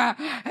Jesus.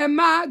 And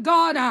my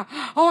God,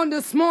 on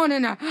this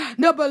morning,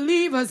 the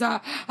believers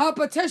are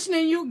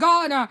petitioning you,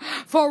 God,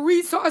 for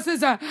resources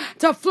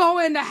to flow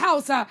in the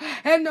house,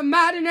 in the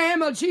mighty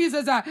name of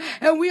Jesus.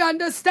 And we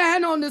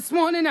understand on this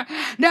morning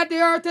that the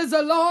earth is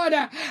the Lord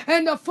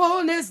and the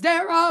fullness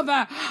thereof,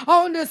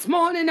 on this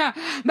morning,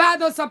 by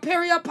the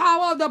superior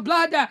power of the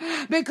blood,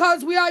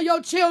 because we are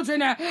your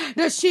children,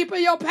 the sheep of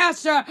your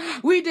pasture.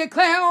 We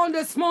declare on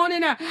this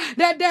morning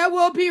that there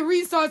will be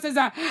resources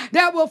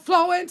that will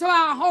flow into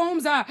our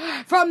homes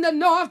from the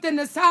north and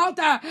the south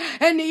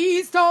and the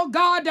east, oh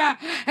God.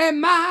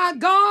 And my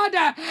God,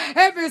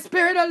 every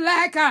spirit of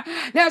lack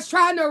that's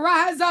trying to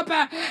rise up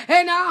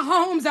in our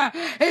homes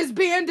is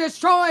being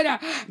destroyed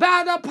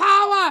by the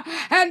power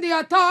and the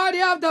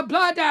authority of the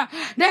blood.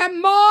 That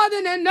more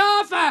than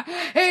enough,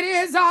 it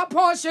is our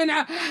portion.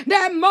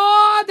 That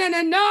more than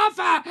enough,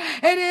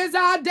 it is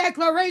our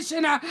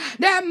declaration.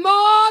 That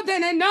more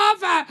than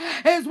enough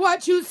is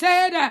what you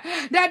said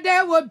that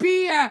there would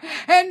be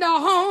in the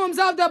homes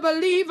of the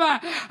believer.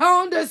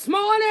 On this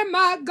morning,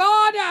 my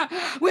God,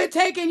 we're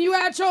taking you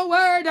at your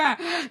word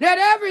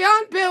that every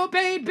unbilled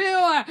paid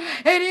bill,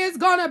 it is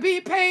going to be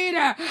paid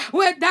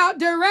without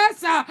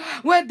duress,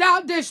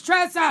 without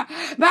distress,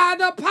 by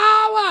the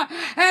power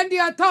and the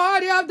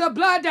authority of the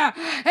blood,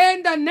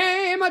 in the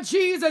name of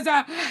Jesus.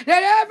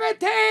 That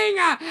everything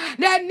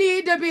that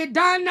need to be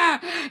done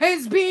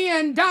is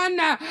being done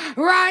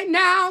right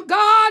now,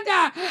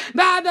 God,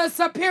 by the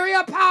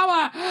superior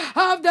power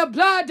of the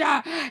blood,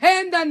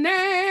 in the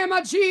name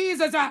of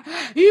Jesus.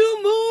 You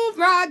move,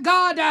 right,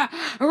 God,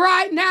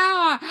 right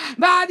now,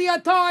 by the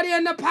authority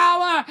and the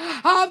power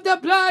of the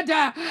blood.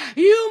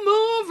 You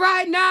move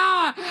right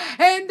now,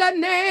 in the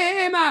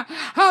name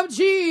of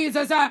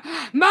Jesus.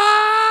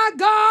 My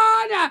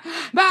God,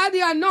 by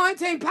the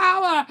anointing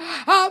power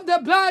of the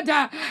blood,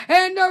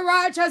 in the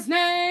righteous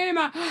name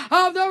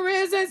of the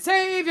risen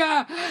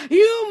Savior,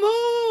 you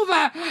move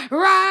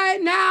right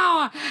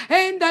now,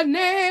 in the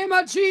name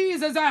of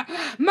Jesus.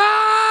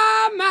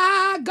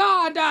 My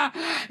God,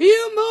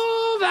 you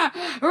move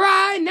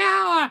right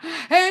now,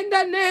 in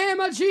the name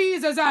of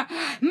Jesus.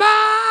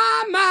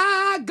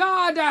 My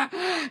God,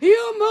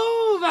 you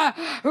move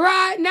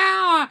right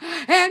now,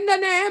 in the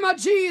name of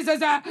Jesus.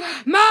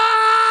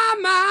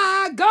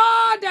 My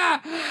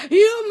God,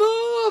 you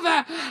move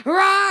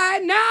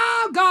right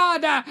now,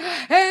 God,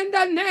 in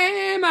the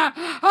name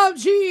of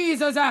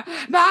Jesus.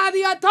 By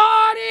the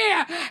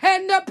authority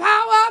and the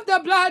power of the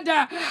blood,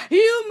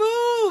 you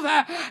move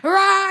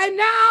right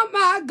now,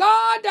 my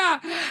God,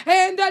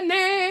 in the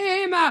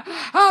name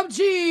of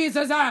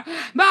Jesus.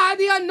 By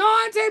the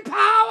anointing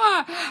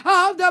power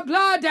of the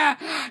blood,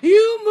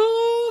 you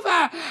move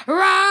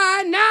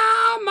right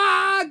now,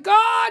 my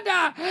God,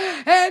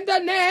 in the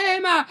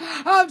name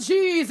of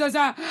Jesus.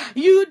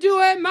 You do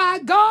it, my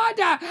God,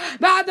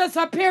 by the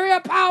superior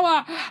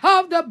power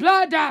of the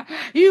blood.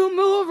 You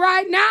move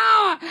right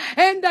now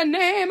in the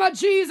name of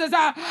Jesus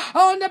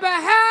on the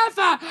behalf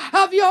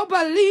of your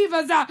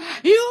believers.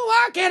 You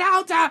work it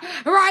out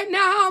right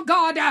now,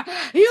 God.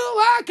 You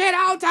work it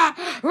out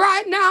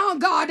right now,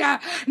 God.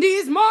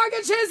 These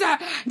mortgages,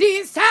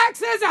 these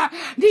taxes,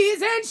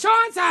 these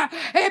insurance,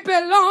 it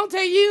belongs to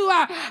you.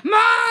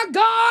 My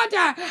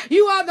God,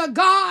 you are the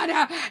God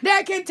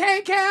that can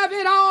take care of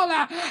it all.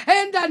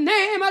 In the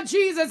name of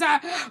Jesus,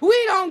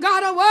 we don't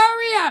gotta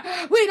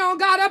worry. We don't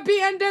gotta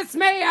be in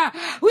dismay.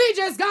 We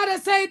just gotta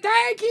say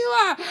thank you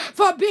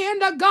for being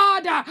the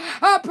God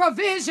of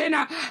provision,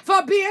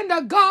 for being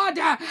the God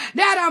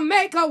that'll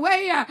make a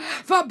way,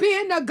 for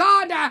being the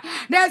God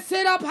that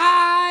sit up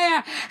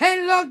high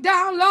and look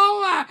down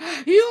low.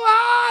 You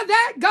are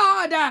that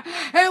God,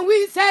 and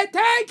we say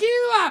thank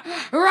you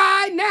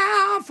right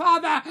now,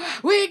 Father.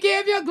 We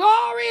give you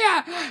glory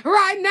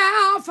right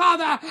now,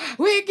 Father.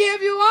 We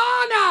give you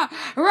honor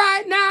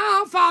right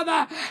now,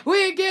 Father.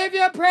 We give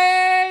you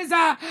praise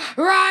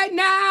right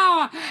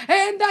now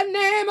in the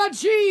name of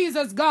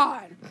Jesus,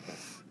 God.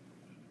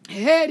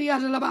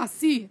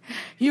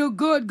 You're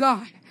good,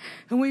 God.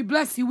 And we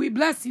bless you. We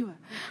bless you.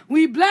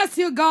 We bless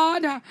you,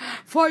 God,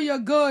 for your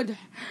good.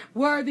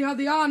 Worthy of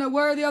the honor,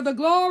 worthy of the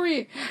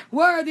glory,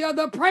 worthy of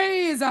the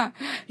praise.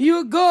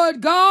 You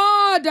good,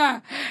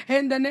 God,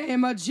 in the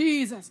name of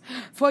Jesus.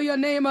 For your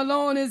name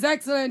alone is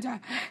excellent.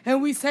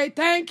 And we say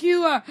thank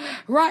you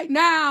right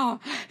now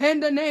in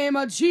the name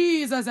of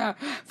Jesus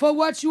for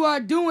what you are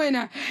doing.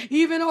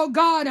 Even, oh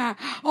God,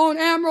 on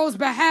Amro's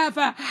behalf,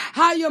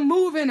 how you're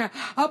moving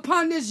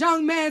upon this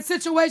young man's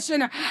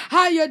situation,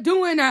 how you're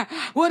doing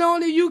what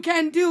only you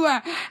can do,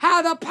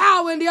 how the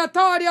power and the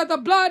authority of the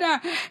blood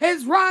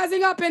is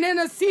rising up and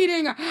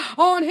interceding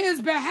on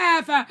his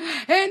behalf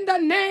in the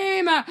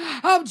name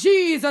of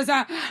Jesus.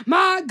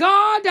 My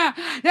God,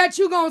 that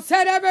you're going to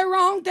set every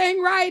wrong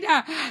thing right.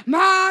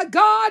 My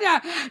God,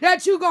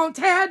 that you're going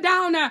to tear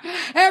down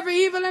every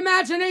evil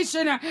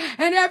imagination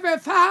and every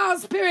foul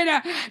spirit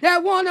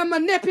that want to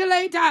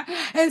manipulate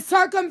and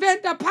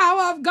circumvent the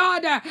power of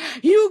God.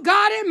 You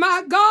got it,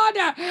 my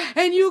God,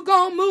 and you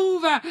going to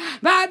move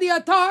by the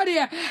authority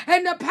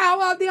and the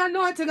power of the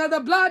anointing of the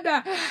blood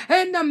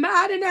in the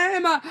mighty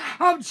name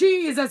of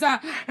Jesus.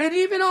 And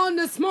even on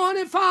this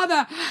morning,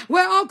 Father,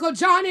 where Uncle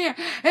Johnny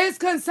is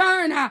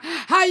concerned,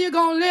 how you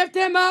going to lift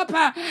him up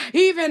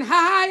even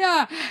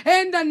higher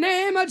in the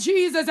name of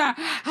Jesus.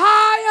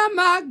 Higher,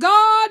 my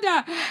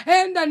God,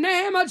 in the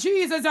name of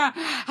Jesus.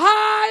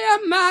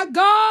 Higher, my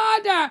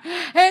God,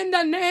 in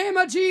the name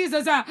of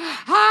Jesus.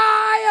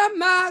 Higher,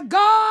 my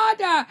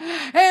God,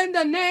 in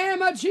the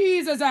name of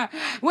Jesus.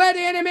 Where the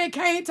enemy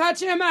can't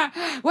touch him,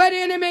 where the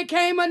enemy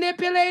can't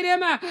manipulate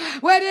him,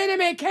 where the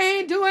enemy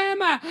can't do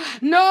him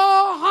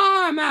no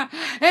harm.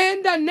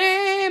 In the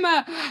name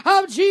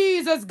of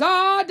Jesus,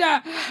 God,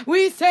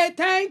 we say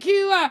thank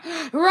you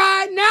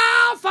right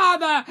now,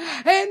 Father.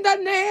 In the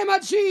name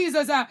of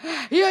Jesus,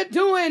 you're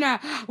doing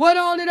what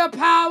only the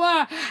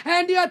power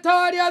and the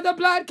authority of the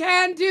blood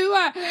can do.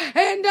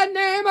 In the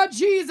name of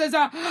Jesus,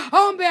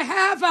 on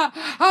behalf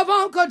of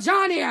Uncle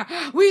Johnny,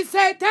 we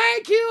say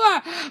thank you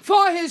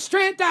for his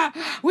strength.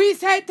 We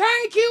say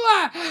thank you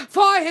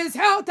for his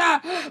health.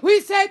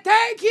 We say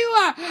thank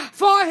you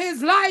for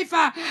his life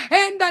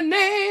in the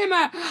name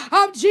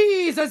of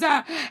Jesus.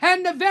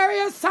 And the very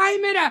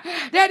assignment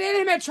that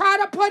enemy try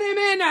to put him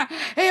in,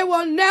 it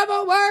will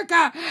never work.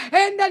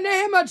 In the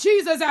name of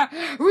Jesus,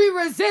 we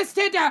resist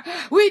it.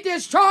 We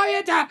destroy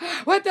it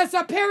with the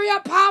superior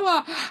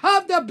power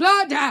of the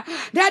blood.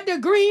 That the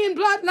green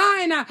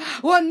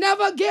bloodline will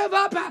never give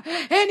up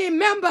any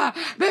member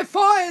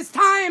before it's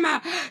time.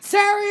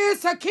 Sarah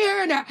is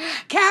secured.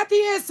 Kathy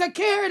is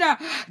secured.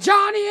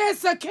 Johnny is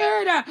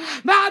secured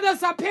by the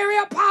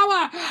superior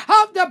power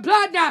of the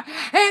blood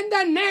in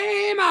the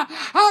name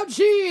of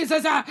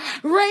Jesus.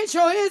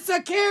 Rachel is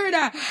secured.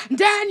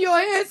 Daniel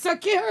is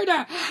secured.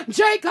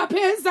 Jacob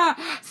is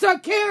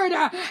secured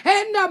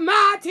in the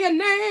mighty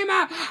name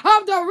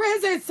of the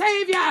risen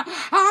Savior.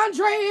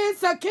 Andre is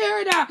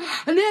secured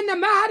and in the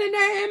mighty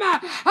name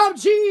of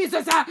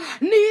Jesus.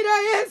 Nita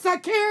is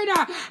secured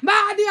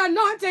by the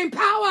anointing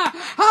power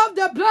of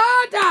the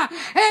blood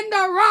in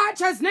the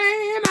righteous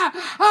name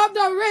of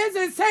the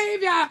risen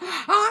Savior.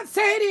 Aunt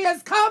Sadie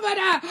is covered.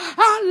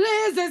 Aunt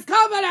Liz is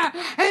covered.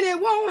 And it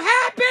won't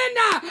happen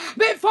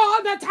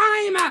before the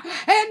time.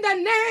 In the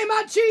name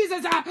of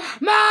Jesus.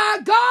 My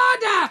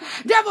God,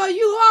 devil,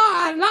 you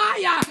are a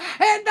liar.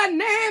 In the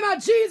name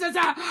of Jesus.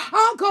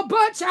 Uncle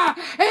Butcher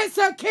is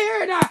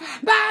secured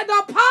by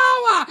the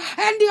power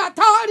and the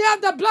authority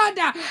of the blood.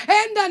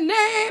 In the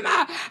name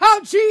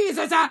of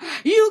Jesus.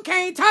 You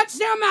can't touch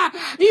them.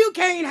 You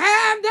can't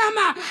have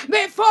them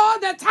before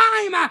the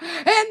time.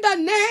 In the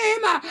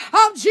name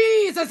of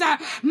Jesus.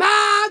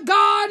 My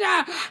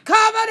God,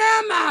 cover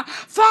them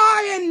far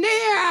and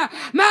near.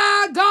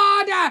 My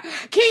God,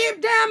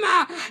 Keep them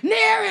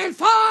near and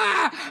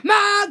far,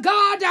 my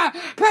God.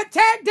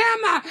 Protect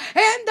them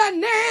in the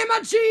name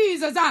of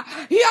Jesus. In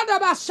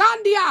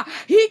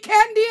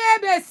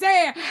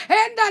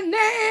the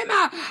name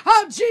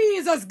of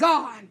Jesus,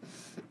 God.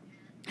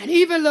 And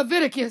even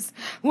Leviticus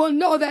will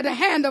know that the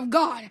hand of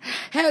God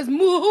has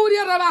moved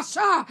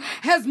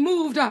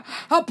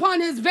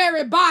upon his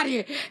very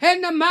body.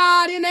 In the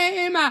mighty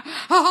name, in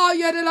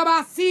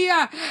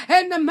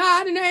the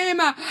mighty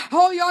name,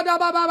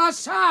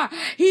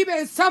 he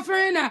been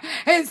suffering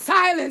in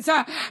silence.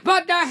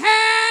 But the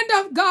hand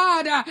of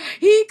God, the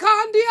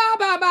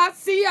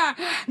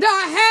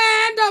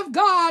hand of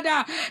God,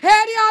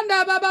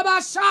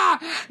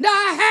 the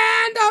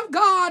hand of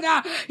God,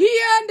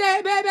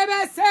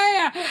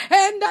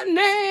 in the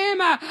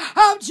name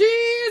of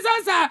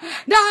Jesus,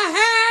 the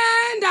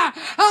hand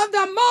of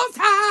the Most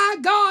High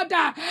God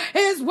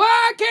is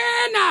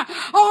working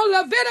on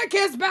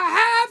Leviticus'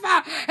 behalf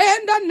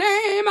in the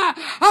name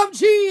of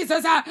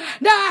Jesus.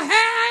 The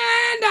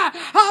hand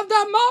of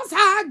the Most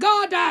High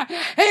God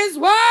is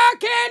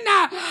working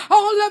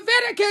on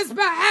Leviticus'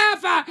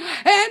 behalf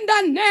in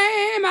the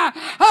name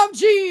of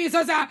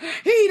Jesus.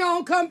 He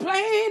don't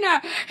complain.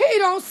 He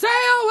don't say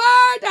a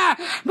word,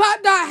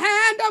 but the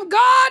hand of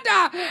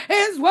God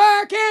is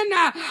working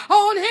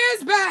on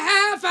his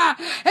behalf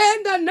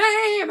in the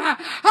name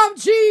of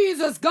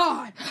Jesus,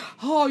 God.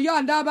 Oh,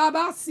 yanda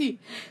babasi,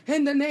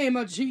 in the name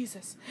of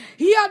Jesus.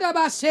 Yanda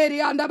basheri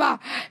yanda ba,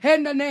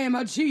 in the name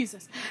of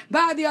Jesus.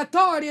 By the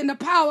authority and the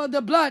power of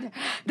the blood,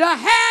 the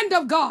hand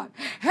of God,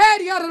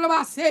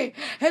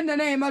 in the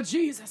name of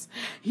Jesus.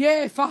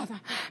 Yeah, Father,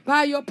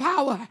 by your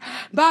power,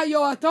 by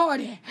your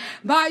authority,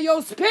 by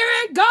your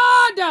spirit,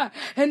 God,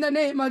 in the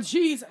name of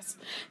Jesus.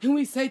 And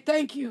we say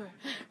thank you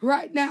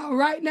right now,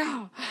 right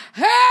now.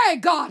 Hey,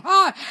 God,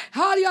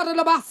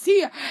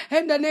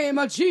 in the name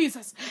of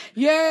Jesus.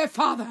 Yeah,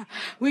 Father,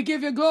 we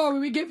give you glory,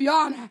 we give you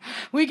honor.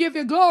 We give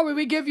you glory,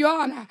 we give you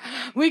honor.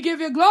 We give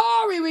you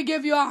glory, we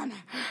give you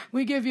honor.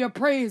 We give you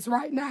praise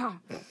right now.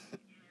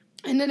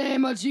 In the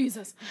name of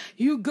Jesus,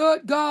 you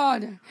good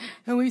God,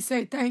 and we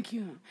say thank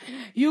you.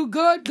 You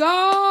good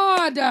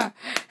God,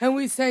 and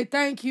we say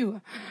thank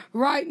you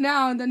right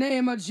now in the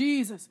name of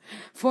Jesus,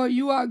 for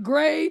you are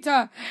great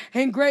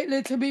and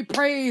greatly to be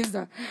praised.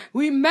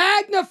 We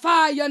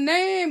magnify your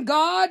name,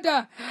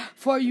 God,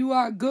 for you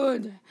are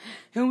good.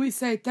 And we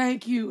say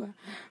thank you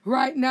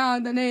right now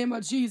in the name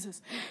of Jesus.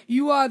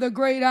 You are the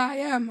great I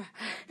am,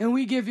 and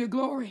we give you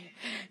glory.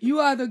 You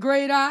are the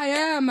great I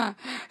am,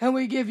 and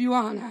we give you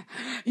honor.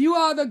 You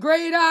are the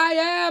great I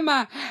am,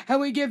 and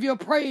we give you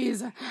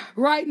praise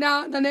right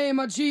now in the name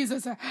of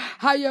Jesus.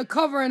 How you're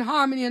covering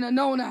Harmony and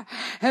Anona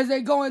as they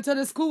go into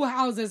the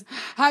schoolhouses.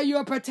 How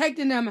you're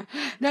protecting them,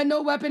 that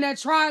no weapon that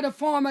try to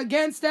form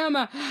against them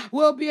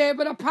will be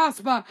able to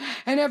prosper.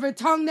 And every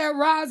tongue that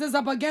rises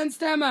up against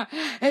them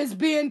is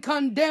being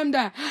condemned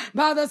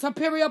by the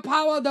superior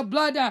power of the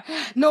blood.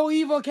 No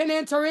evil can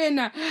enter in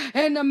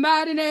the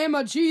mighty name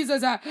of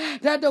Jesus.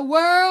 That the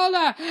world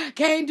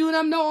can't do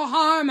them no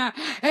harm.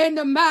 In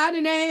the mighty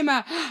name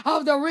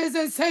of the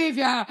risen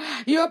Savior,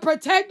 you're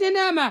protecting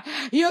them,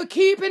 you're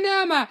keeping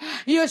them,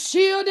 you're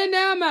shielding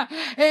them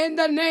in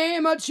the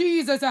name of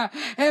Jesus.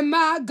 And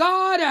my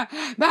God,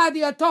 by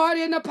the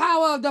authority and the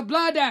power of the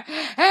blood,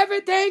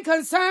 everything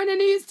concerning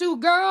these two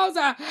girls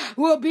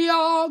will be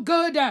all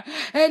good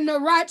in the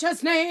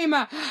righteous name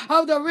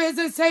of the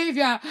risen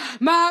Savior.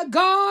 My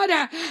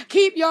God,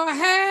 keep your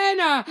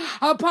hand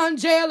upon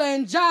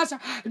Jalen and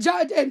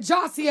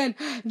Jossie and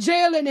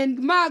Jalen, and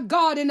my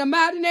God, in the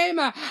mighty name,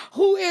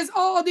 who is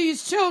all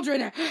these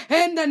children,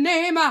 in the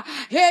name, in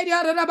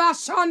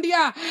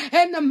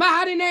the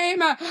mighty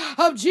name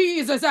of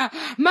Jesus.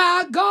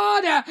 My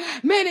God,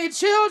 many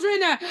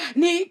children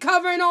need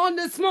covering on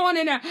this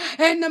morning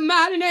in the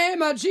mighty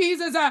name of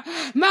Jesus.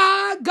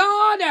 My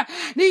God,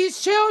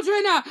 these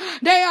children,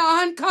 they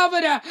are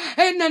uncovered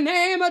in the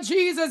name of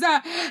Jesus.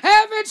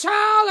 Every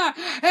child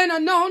in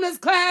Anona's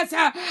class,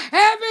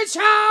 every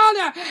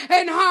child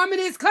in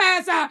Harmony's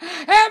class,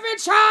 every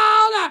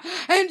child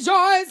in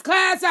Joy's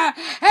class,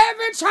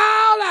 every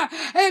child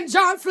in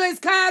Jocelyn's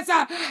class,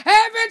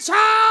 every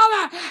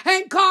child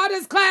in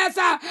Carter's class,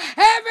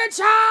 every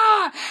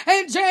child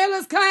in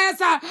Jayla's class.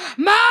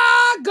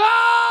 My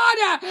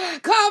God,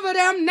 cover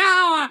them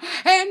now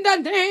in the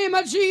name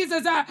of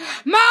Jesus.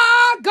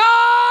 My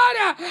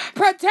God,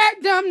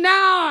 protect them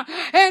now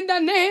in the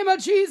name of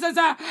Jesus.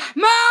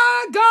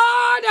 My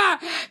God,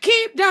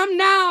 keep them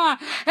now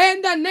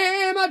in the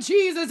name of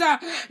Jesus.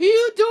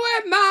 You do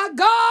it, my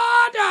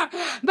God,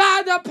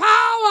 by the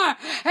power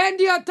and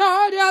the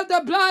authority of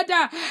the blood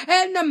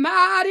in the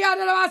mighty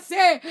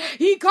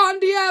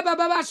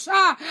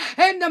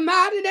in the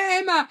mighty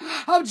name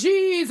of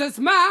Jesus.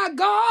 My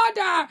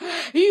God,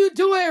 you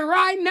do it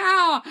right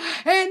now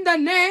in the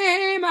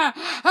name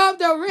of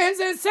the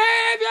risen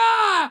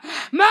Savior.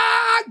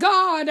 My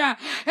God,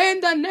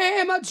 in the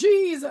name of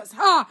Jesus.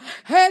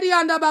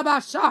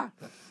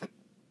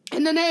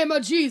 In the name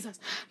of Jesus,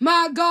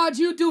 my God,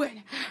 you do it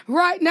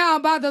right now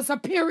by the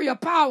superior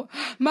power.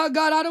 My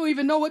God, I don't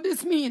even know what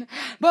this means.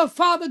 But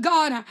Father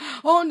God,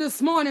 on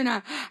this morning,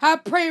 I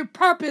pray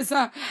purpose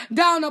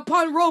down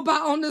upon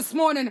Robot on this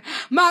morning.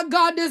 My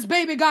God, this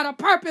baby got a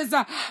purpose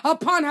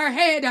upon her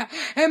head.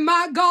 And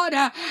my God,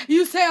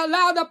 you say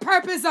allow the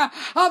purpose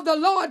of the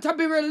Lord to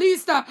be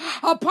released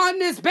upon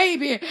this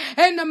baby.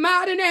 In the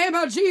mighty name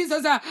of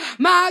Jesus,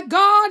 my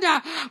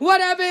God,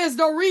 whatever is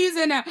the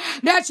reason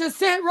that you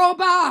sent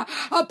Robot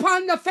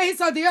upon the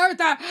face of the earth,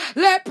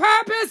 let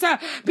purpose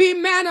be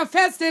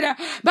manifested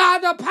by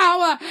the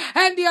power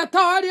and the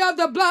authority of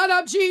the blood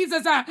of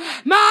Jesus.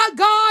 My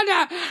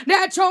God,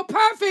 that your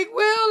perfect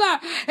will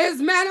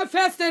is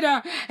manifested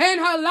in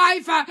her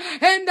life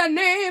in the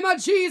name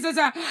of Jesus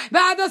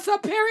by the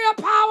superior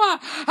power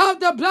of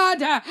the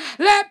blood.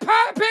 Let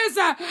purpose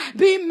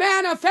be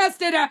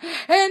manifested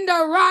in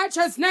the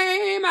righteous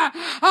name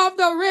of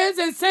the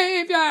risen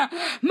Savior.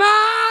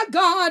 My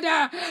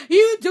God,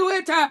 you do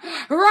it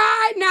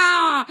right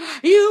now.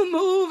 You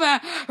move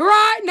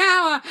right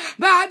now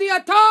by the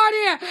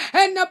authority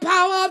and the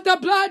power of the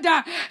blood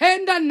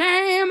in the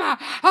name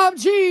of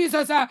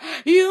Jesus.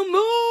 You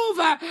move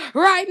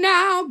right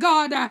now,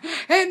 God,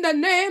 in the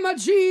name of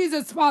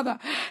Jesus, Father.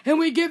 And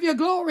we give you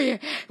glory.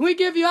 We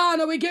give you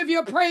honor. We give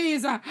you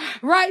praise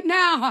right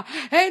now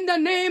in the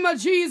name of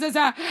Jesus.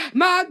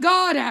 My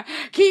God,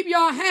 keep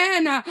your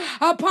hand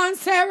upon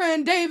Sarah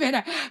and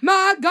David.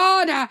 My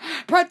God,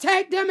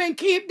 protect them and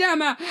keep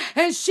them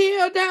and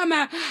shield them,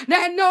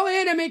 that no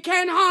enemy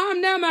can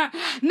harm them,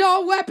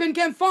 no weapon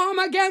can form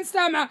against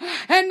them,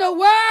 and the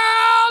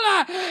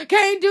world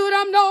can't do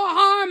them no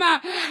harm.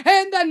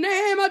 In the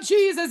name of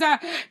Jesus,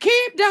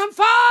 keep them,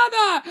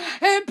 Father,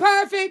 in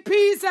perfect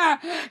peace.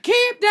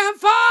 Keep them,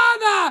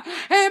 Father,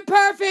 in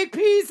perfect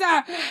peace.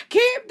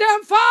 Keep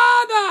them,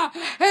 Father,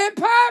 in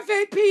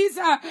perfect peace.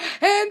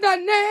 In the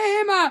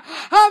name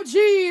of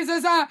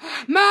Jesus,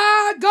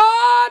 my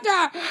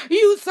God,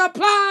 you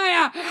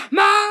supply.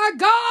 My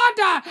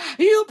God,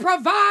 you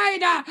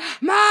provide.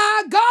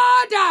 My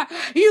God,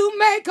 you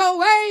make a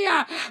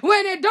way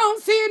when it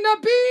don't seem to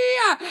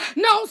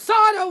be no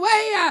sort of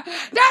way.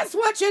 That's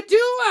what you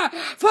do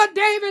for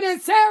David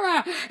and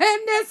Sarah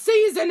in this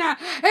season.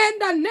 In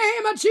the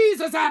name of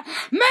Jesus,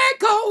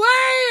 make a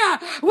way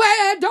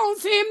where it don't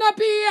seem to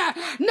be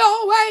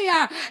no way.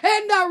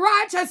 In the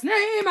righteous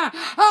name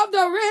of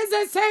the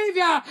risen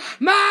Savior,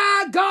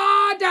 my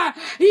God,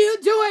 you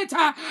do it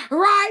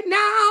right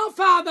now,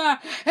 Father,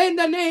 in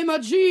the name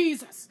of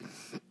Jesus.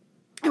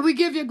 And we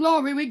give you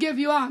glory, we give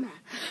you honor.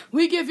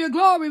 We give you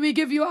glory, we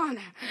give you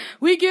honor.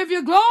 We give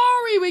you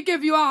glory, we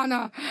give you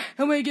honor.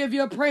 And we give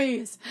you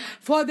praise.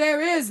 For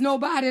there is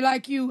nobody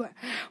like you.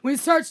 We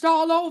searched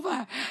all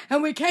over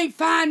and we can't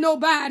find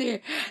nobody.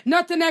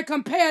 Nothing that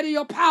compared to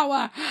your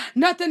power.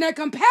 Nothing that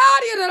compared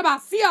to you.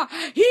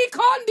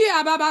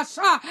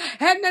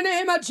 In the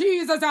name of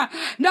Jesus.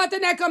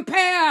 Nothing that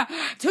compared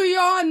to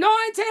your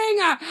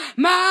anointing.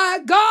 My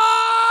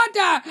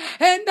God.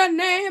 In the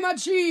name of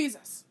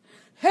Jesus.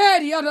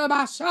 In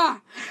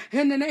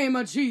the name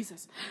of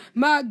Jesus.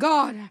 My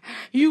God,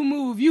 you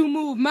move,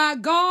 my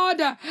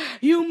God,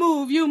 you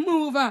move,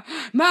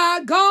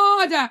 my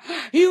God,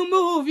 you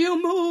move,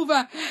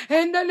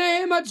 in the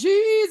name of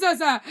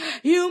Jesus,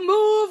 you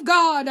move,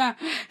 God,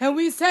 and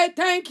we say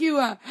thank you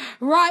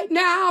right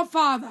now,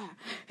 Father,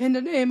 in the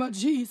name of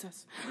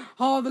Jesus.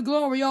 All the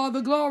glory, all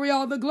the glory,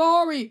 all the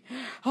glory,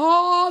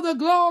 all the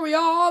glory,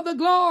 all the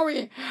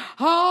glory,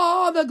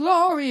 all the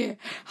glory,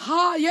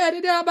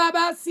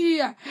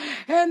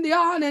 and the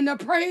honor and the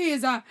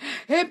praise,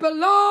 it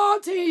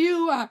belongs to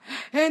you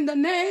in the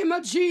name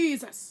of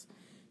Jesus.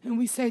 And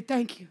we say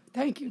thank you,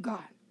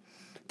 God.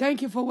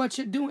 Thank you for what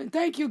you're doing.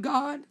 Thank you,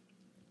 God,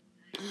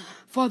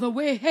 for the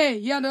way,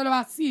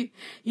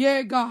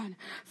 yeah, God,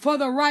 for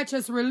the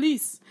righteous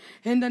release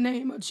in the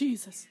name of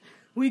Jesus.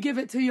 We give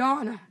it to your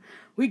honor.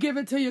 We give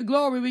it to your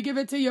glory. We give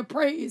it to your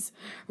praise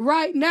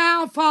right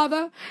now,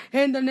 Father,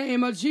 in the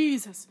name of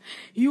Jesus.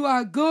 You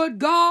are good,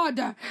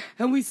 God,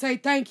 and we say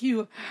thank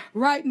you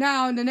right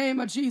now in the name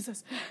of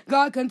Jesus.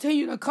 God,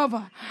 continue to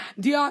cover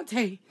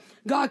Deontay.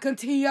 God,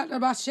 continue,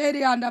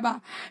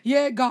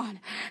 yeah, God,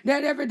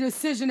 that every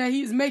decision that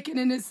he's making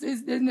in this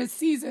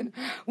season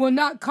will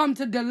not come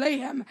to delay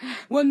him,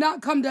 will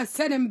not come to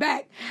set him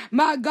back.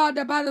 My God,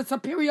 that by the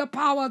superior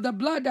power of the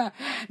blood, that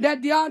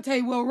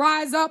Deontay will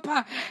rise up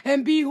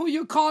and be who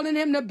you're calling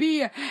him to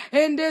be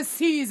in this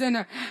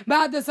season.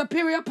 By the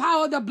superior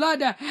power of the blood,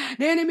 the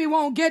enemy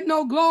won't get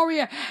no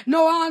glory,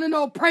 no honor,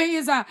 no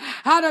praise out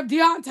of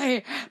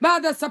Deontay. By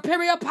the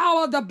superior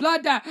power of the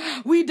blood,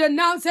 we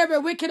denounce every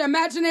wicked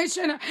imagination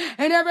situation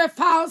and every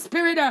foul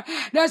spirit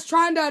that's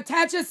trying to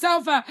attach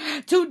itself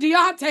to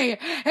Deontay.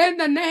 In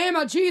the name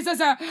of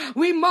Jesus,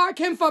 we mark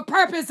him for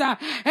purpose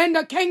in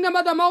the kingdom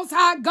of the Most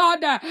High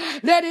God.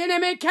 That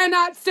enemy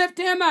cannot sift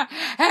him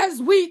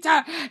as wheat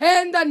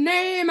in the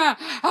name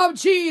of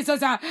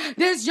Jesus.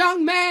 This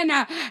young man,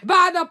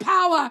 by the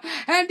power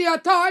and the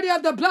authority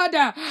of the blood,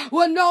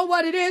 will know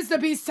what it is to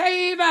be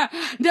saved,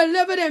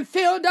 delivered, and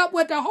filled up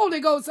with the Holy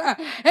Ghost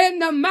in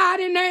the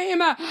mighty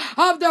name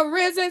of the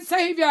risen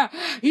Savior.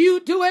 You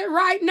do it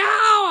right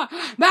now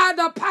by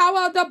the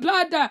power of the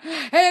blood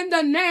in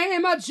the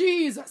name of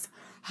Jesus.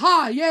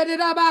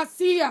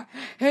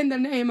 In the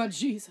name of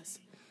Jesus.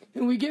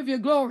 And we give you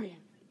glory.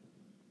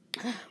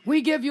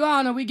 We give you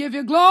honor. We give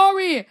you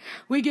glory.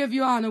 We give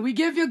you honor. We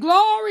give you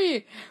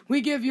glory.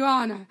 We give you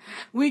honor.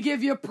 We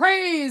give you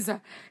praise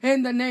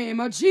in the name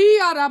of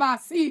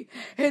Jesus.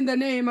 In the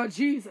name of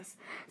Jesus.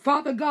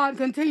 Father God,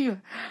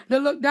 continue to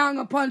look down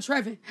upon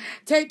Trevin.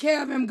 Take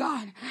care of him,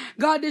 God.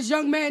 God, this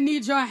young man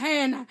needs your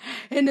hand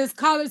in this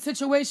college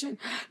situation.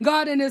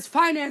 God, in his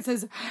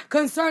finances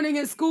concerning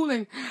his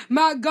schooling.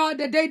 My God,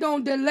 that they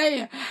don't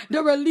delay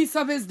the release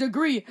of his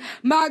degree.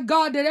 My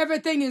God, that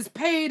everything is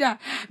paid.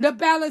 The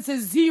balance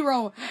is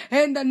zero.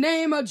 In the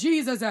name of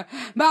Jesus,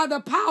 by the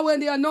power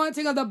and the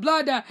anointing of the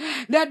blood,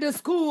 that the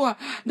school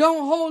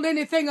don't hold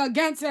anything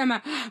against him.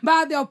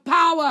 By the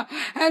power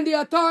and the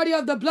authority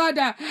of the blood,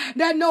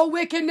 that no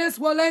wickedness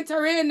will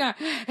enter in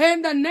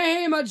the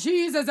name of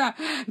Jesus,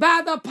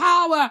 by the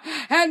power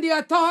and the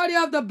authority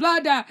of the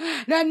blood,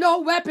 that no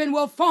weapon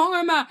will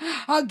form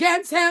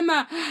against him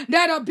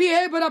that'll be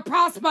able to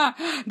prosper,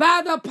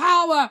 by the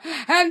power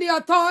and the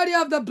authority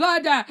of the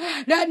blood,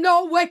 that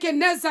no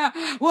wickedness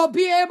will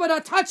be able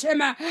to touch him,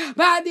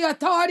 by the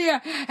authority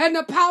and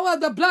the power of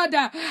the blood,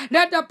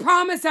 that the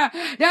promise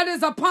that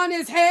is upon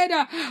his head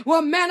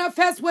will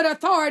manifest with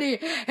authority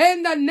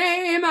in the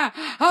name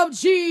of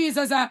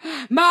Jesus.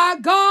 My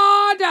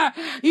God,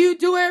 you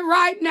do it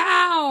right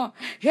now.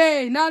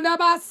 Hey,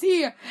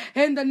 Nadabasi,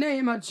 in the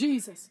name of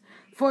Jesus.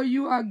 For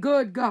you are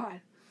good,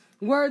 God.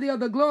 Worthy of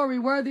the glory,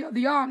 worthy of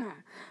the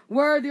honor,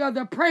 worthy of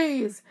the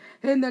praise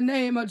in the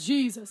name of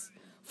Jesus.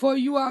 For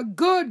you are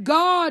good,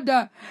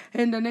 God,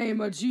 in the name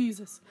of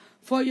Jesus.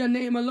 For your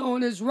name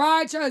alone is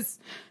righteous,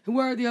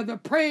 worthy of the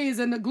praise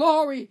and the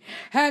glory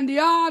and the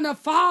honor,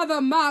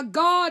 Father, my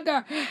God,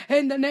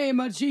 in the name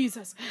of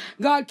Jesus.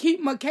 God,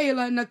 keep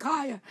Michaela and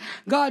Nakiah.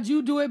 God,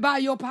 you do it by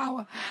your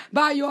power,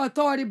 by your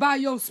authority, by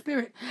your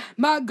spirit.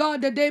 My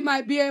God, that they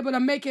might be able to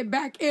make it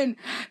back in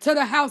to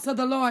the house of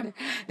the Lord.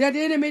 That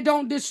the enemy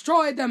don't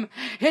destroy them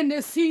in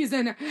this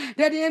season.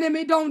 That the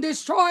enemy don't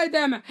destroy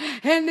them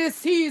in this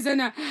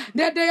season.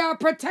 That they are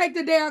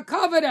protected, they are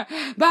covered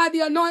by the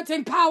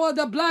anointing power of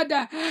the blood.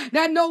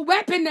 That no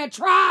weapon that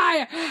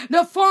try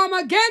to form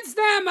against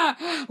them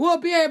will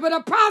be able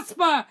to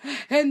prosper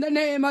in the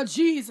name of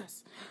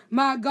Jesus.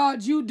 My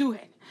God, you do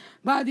it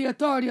by the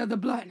authority of the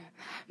blood.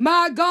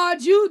 My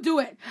God, you do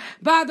it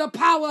by the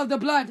power of the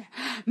blood.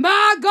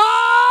 My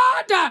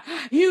God,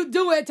 you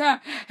do it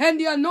and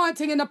the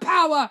anointing and the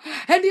power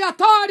and the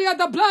authority of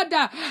the blood.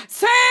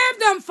 Save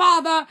them,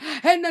 Father,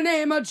 in the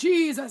name of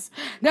Jesus,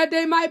 that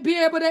they might be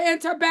able to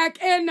enter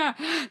back in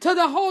to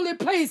the holy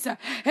place.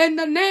 In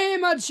the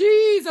name of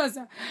Jesus,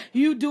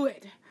 you do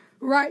it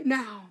right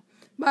now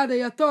by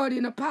the authority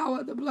and the power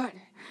of the blood.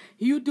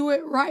 You do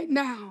it right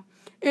now.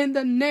 In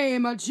the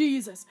name of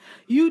Jesus.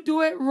 You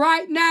do it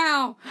right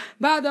now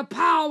by the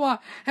power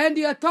and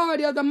the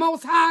authority of the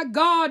Most High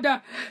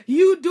God.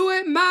 You do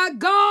it, my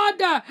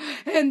God,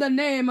 in the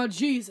name of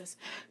Jesus,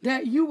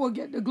 that you will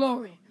get the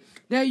glory,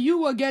 that you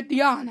will get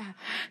the honor,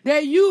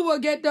 that you will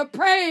get the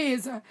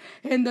praise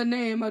in the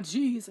name of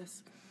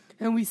Jesus.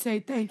 And we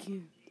say thank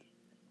you.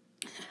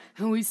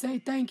 And we say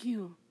thank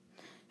you.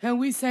 And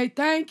we say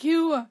thank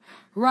you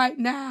right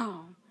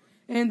now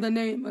in the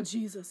name of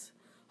Jesus.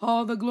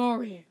 All the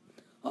glory,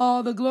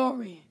 all the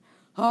glory,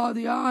 all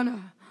the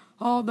honor,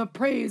 all the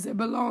praise that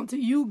belong to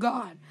you,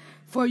 God,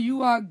 for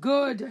you are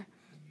good.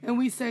 And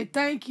we say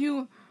thank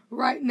you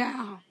right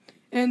now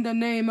in the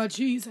name of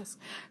Jesus.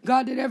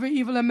 God, that every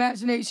evil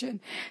imagination,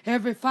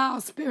 every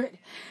foul spirit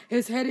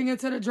is heading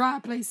into the dry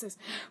places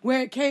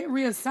where it can't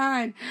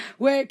reassign,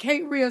 where it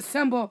can't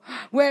reassemble,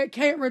 where it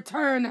can't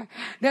return.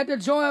 That the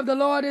joy of the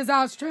Lord is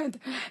our strength.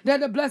 That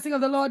the blessing of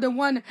the Lord, the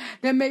one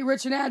that made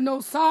rich and add no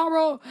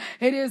sorrow,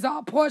 it is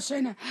our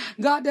portion.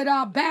 God, that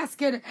our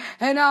basket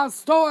and our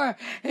store,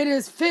 it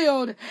is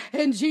filled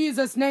in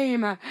Jesus'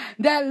 name.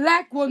 That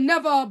lack will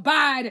never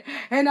abide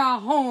in our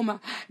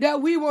home.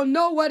 That we will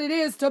know what it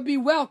is to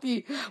be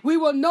wealthy. We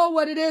will know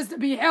what it is to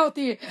be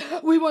healthy.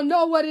 We will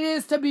know what it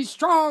is to be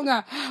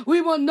strong.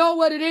 We will know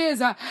what it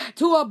is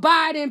to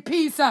abide in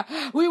peace.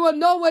 We will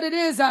know what it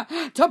is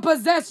to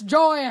possess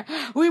joy.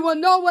 We will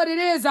know what it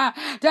is to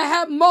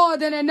have more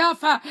than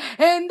enough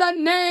in the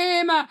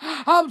name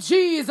of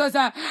Jesus.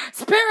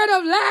 Spirit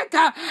of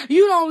lack,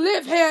 you don't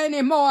live here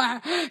anymore.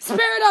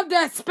 Spirit of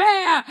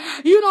despair,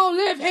 you don't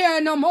live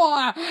here no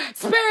more.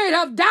 Spirit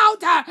of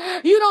doubt,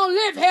 you don't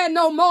live here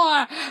no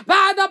more.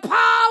 By the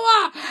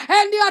power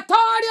and the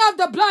authority of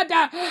the blood.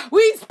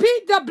 We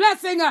speak the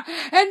blessing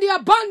and the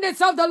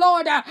abundance of the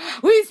Lord.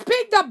 We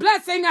speak the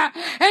blessing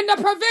and the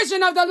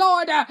provision of the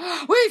Lord.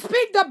 We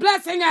speak the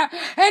blessing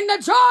and the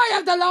joy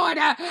of the Lord.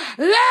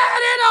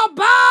 Let it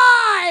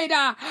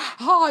abide.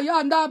 Oh,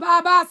 yonder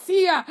Baba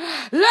Sia.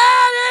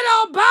 Let it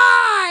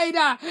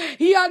abide.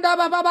 Yonder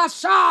Baba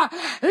Shah.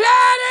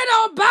 Let it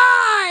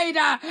abide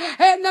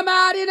in the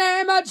mighty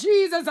name of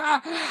Jesus.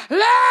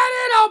 Let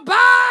it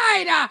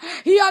abide.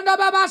 Yonder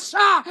Baba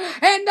Shah.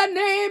 In the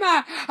name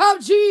of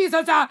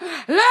Jesus. Let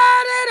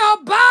it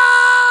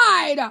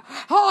abide.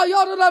 Oh,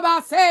 yonder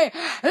Baba say.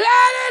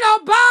 Let it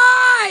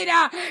abide.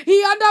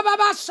 Yonder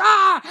Baba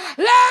Shah.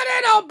 Let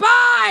it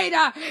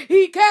abide.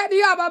 He can't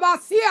hear Baba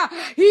Sia.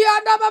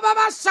 Yonder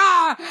Baba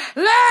Shah.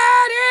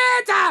 Let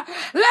it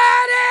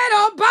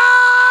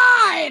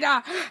abide.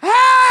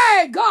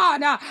 Hey,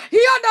 God.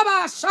 Yonder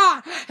Baba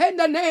Shah. In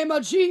the name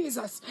of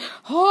Jesus.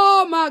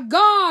 Oh, my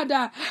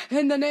God.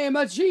 In the name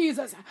of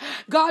Jesus.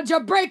 God, you're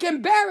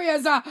breaking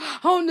barriers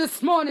on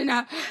this morning.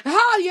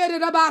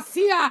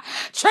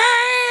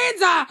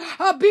 Chains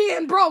are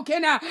being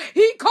broken.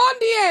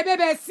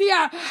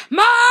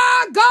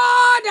 My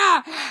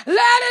God,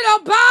 let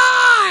it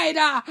abide.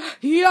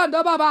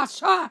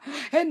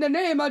 In the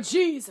name of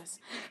Jesus.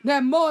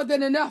 That more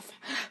than enough.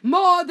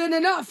 More than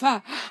enough.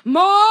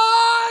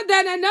 More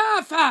than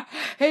enough.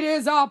 It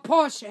is our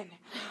portion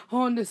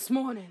on this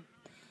morning.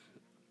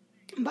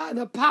 By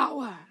the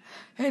power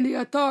and the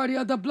authority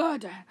of the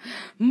blood.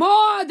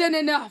 More than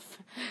enough.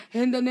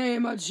 In the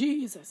name of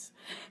Jesus.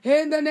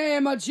 In the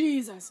name of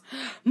Jesus.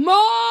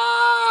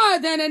 More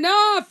than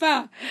enough.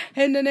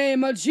 In the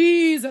name of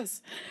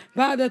Jesus.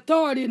 By the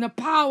authority and the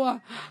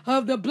power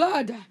of the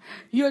blood.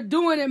 You're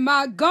doing it,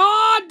 my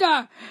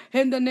God.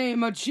 In the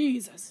name of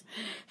Jesus.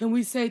 And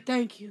we say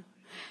thank you.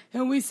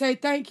 And we say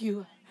thank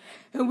you.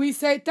 And we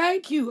say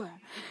thank you.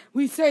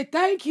 We say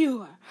thank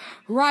you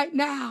right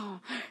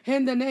now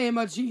in the name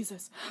of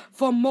Jesus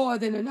for more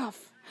than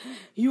enough.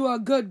 You are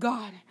good,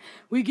 God.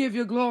 We give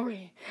you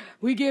glory.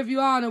 We give you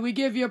honor. We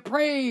give you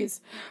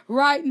praise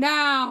right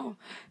now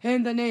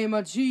in the name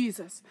of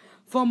Jesus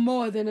for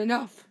more than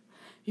enough.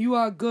 You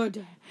are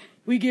good.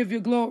 We give you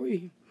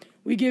glory.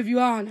 We give you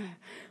honor.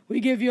 We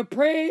give you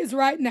praise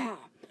right now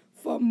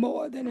for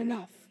more than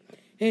enough.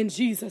 In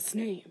Jesus'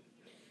 name.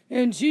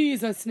 In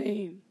Jesus'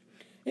 name.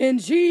 In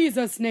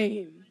Jesus'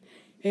 name.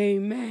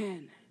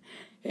 Amen.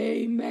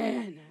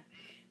 Amen.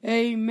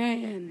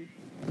 Amen.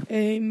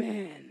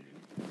 Amen.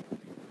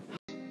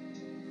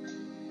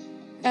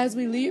 As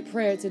we lead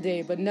prayer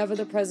today, but never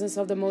the presence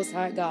of the Most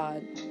High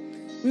God,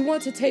 we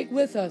want to take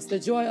with us the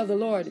joy of the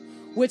Lord,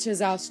 which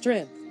is our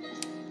strength,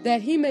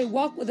 that He may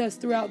walk with us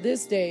throughout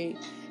this day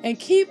and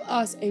keep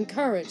us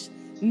encouraged,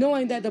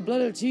 knowing that the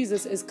blood of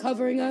Jesus is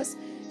covering us,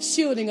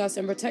 shielding us,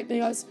 and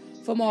protecting us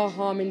from all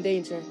harm and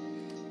danger.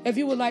 If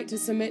you would like to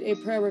submit a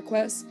prayer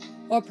request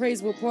or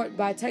praise report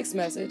by text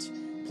message,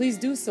 please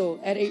do so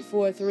at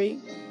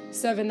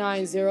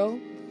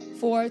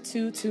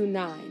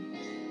 843-790-4229.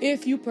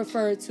 If you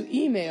prefer to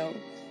email,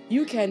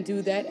 you can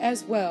do that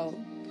as well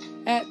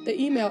at the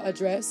email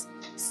address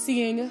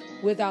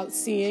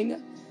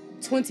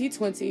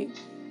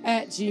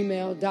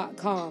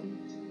seeingwithoutseeing2020@gmail.com.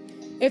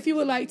 If you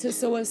would like to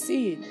sow a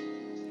seed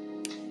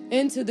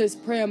into this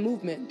prayer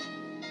movement,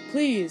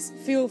 please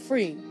feel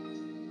free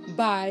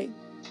by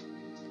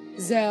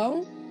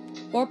Zelle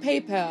or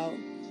PayPal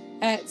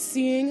at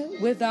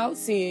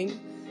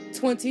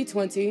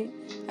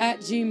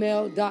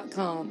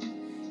seeingwithoutseeing2020@gmail.com.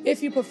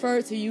 If you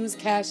prefer to use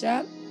Cash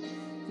App,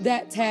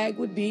 that tag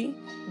would be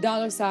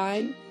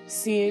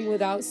 $Seeing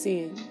Without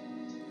Seeing.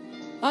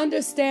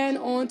 Understand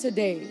on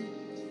today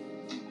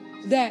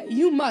that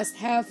you must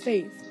have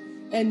faith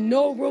and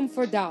no room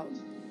for doubt.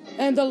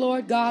 And the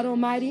Lord God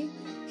Almighty,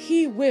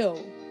 He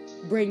will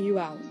bring you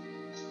out.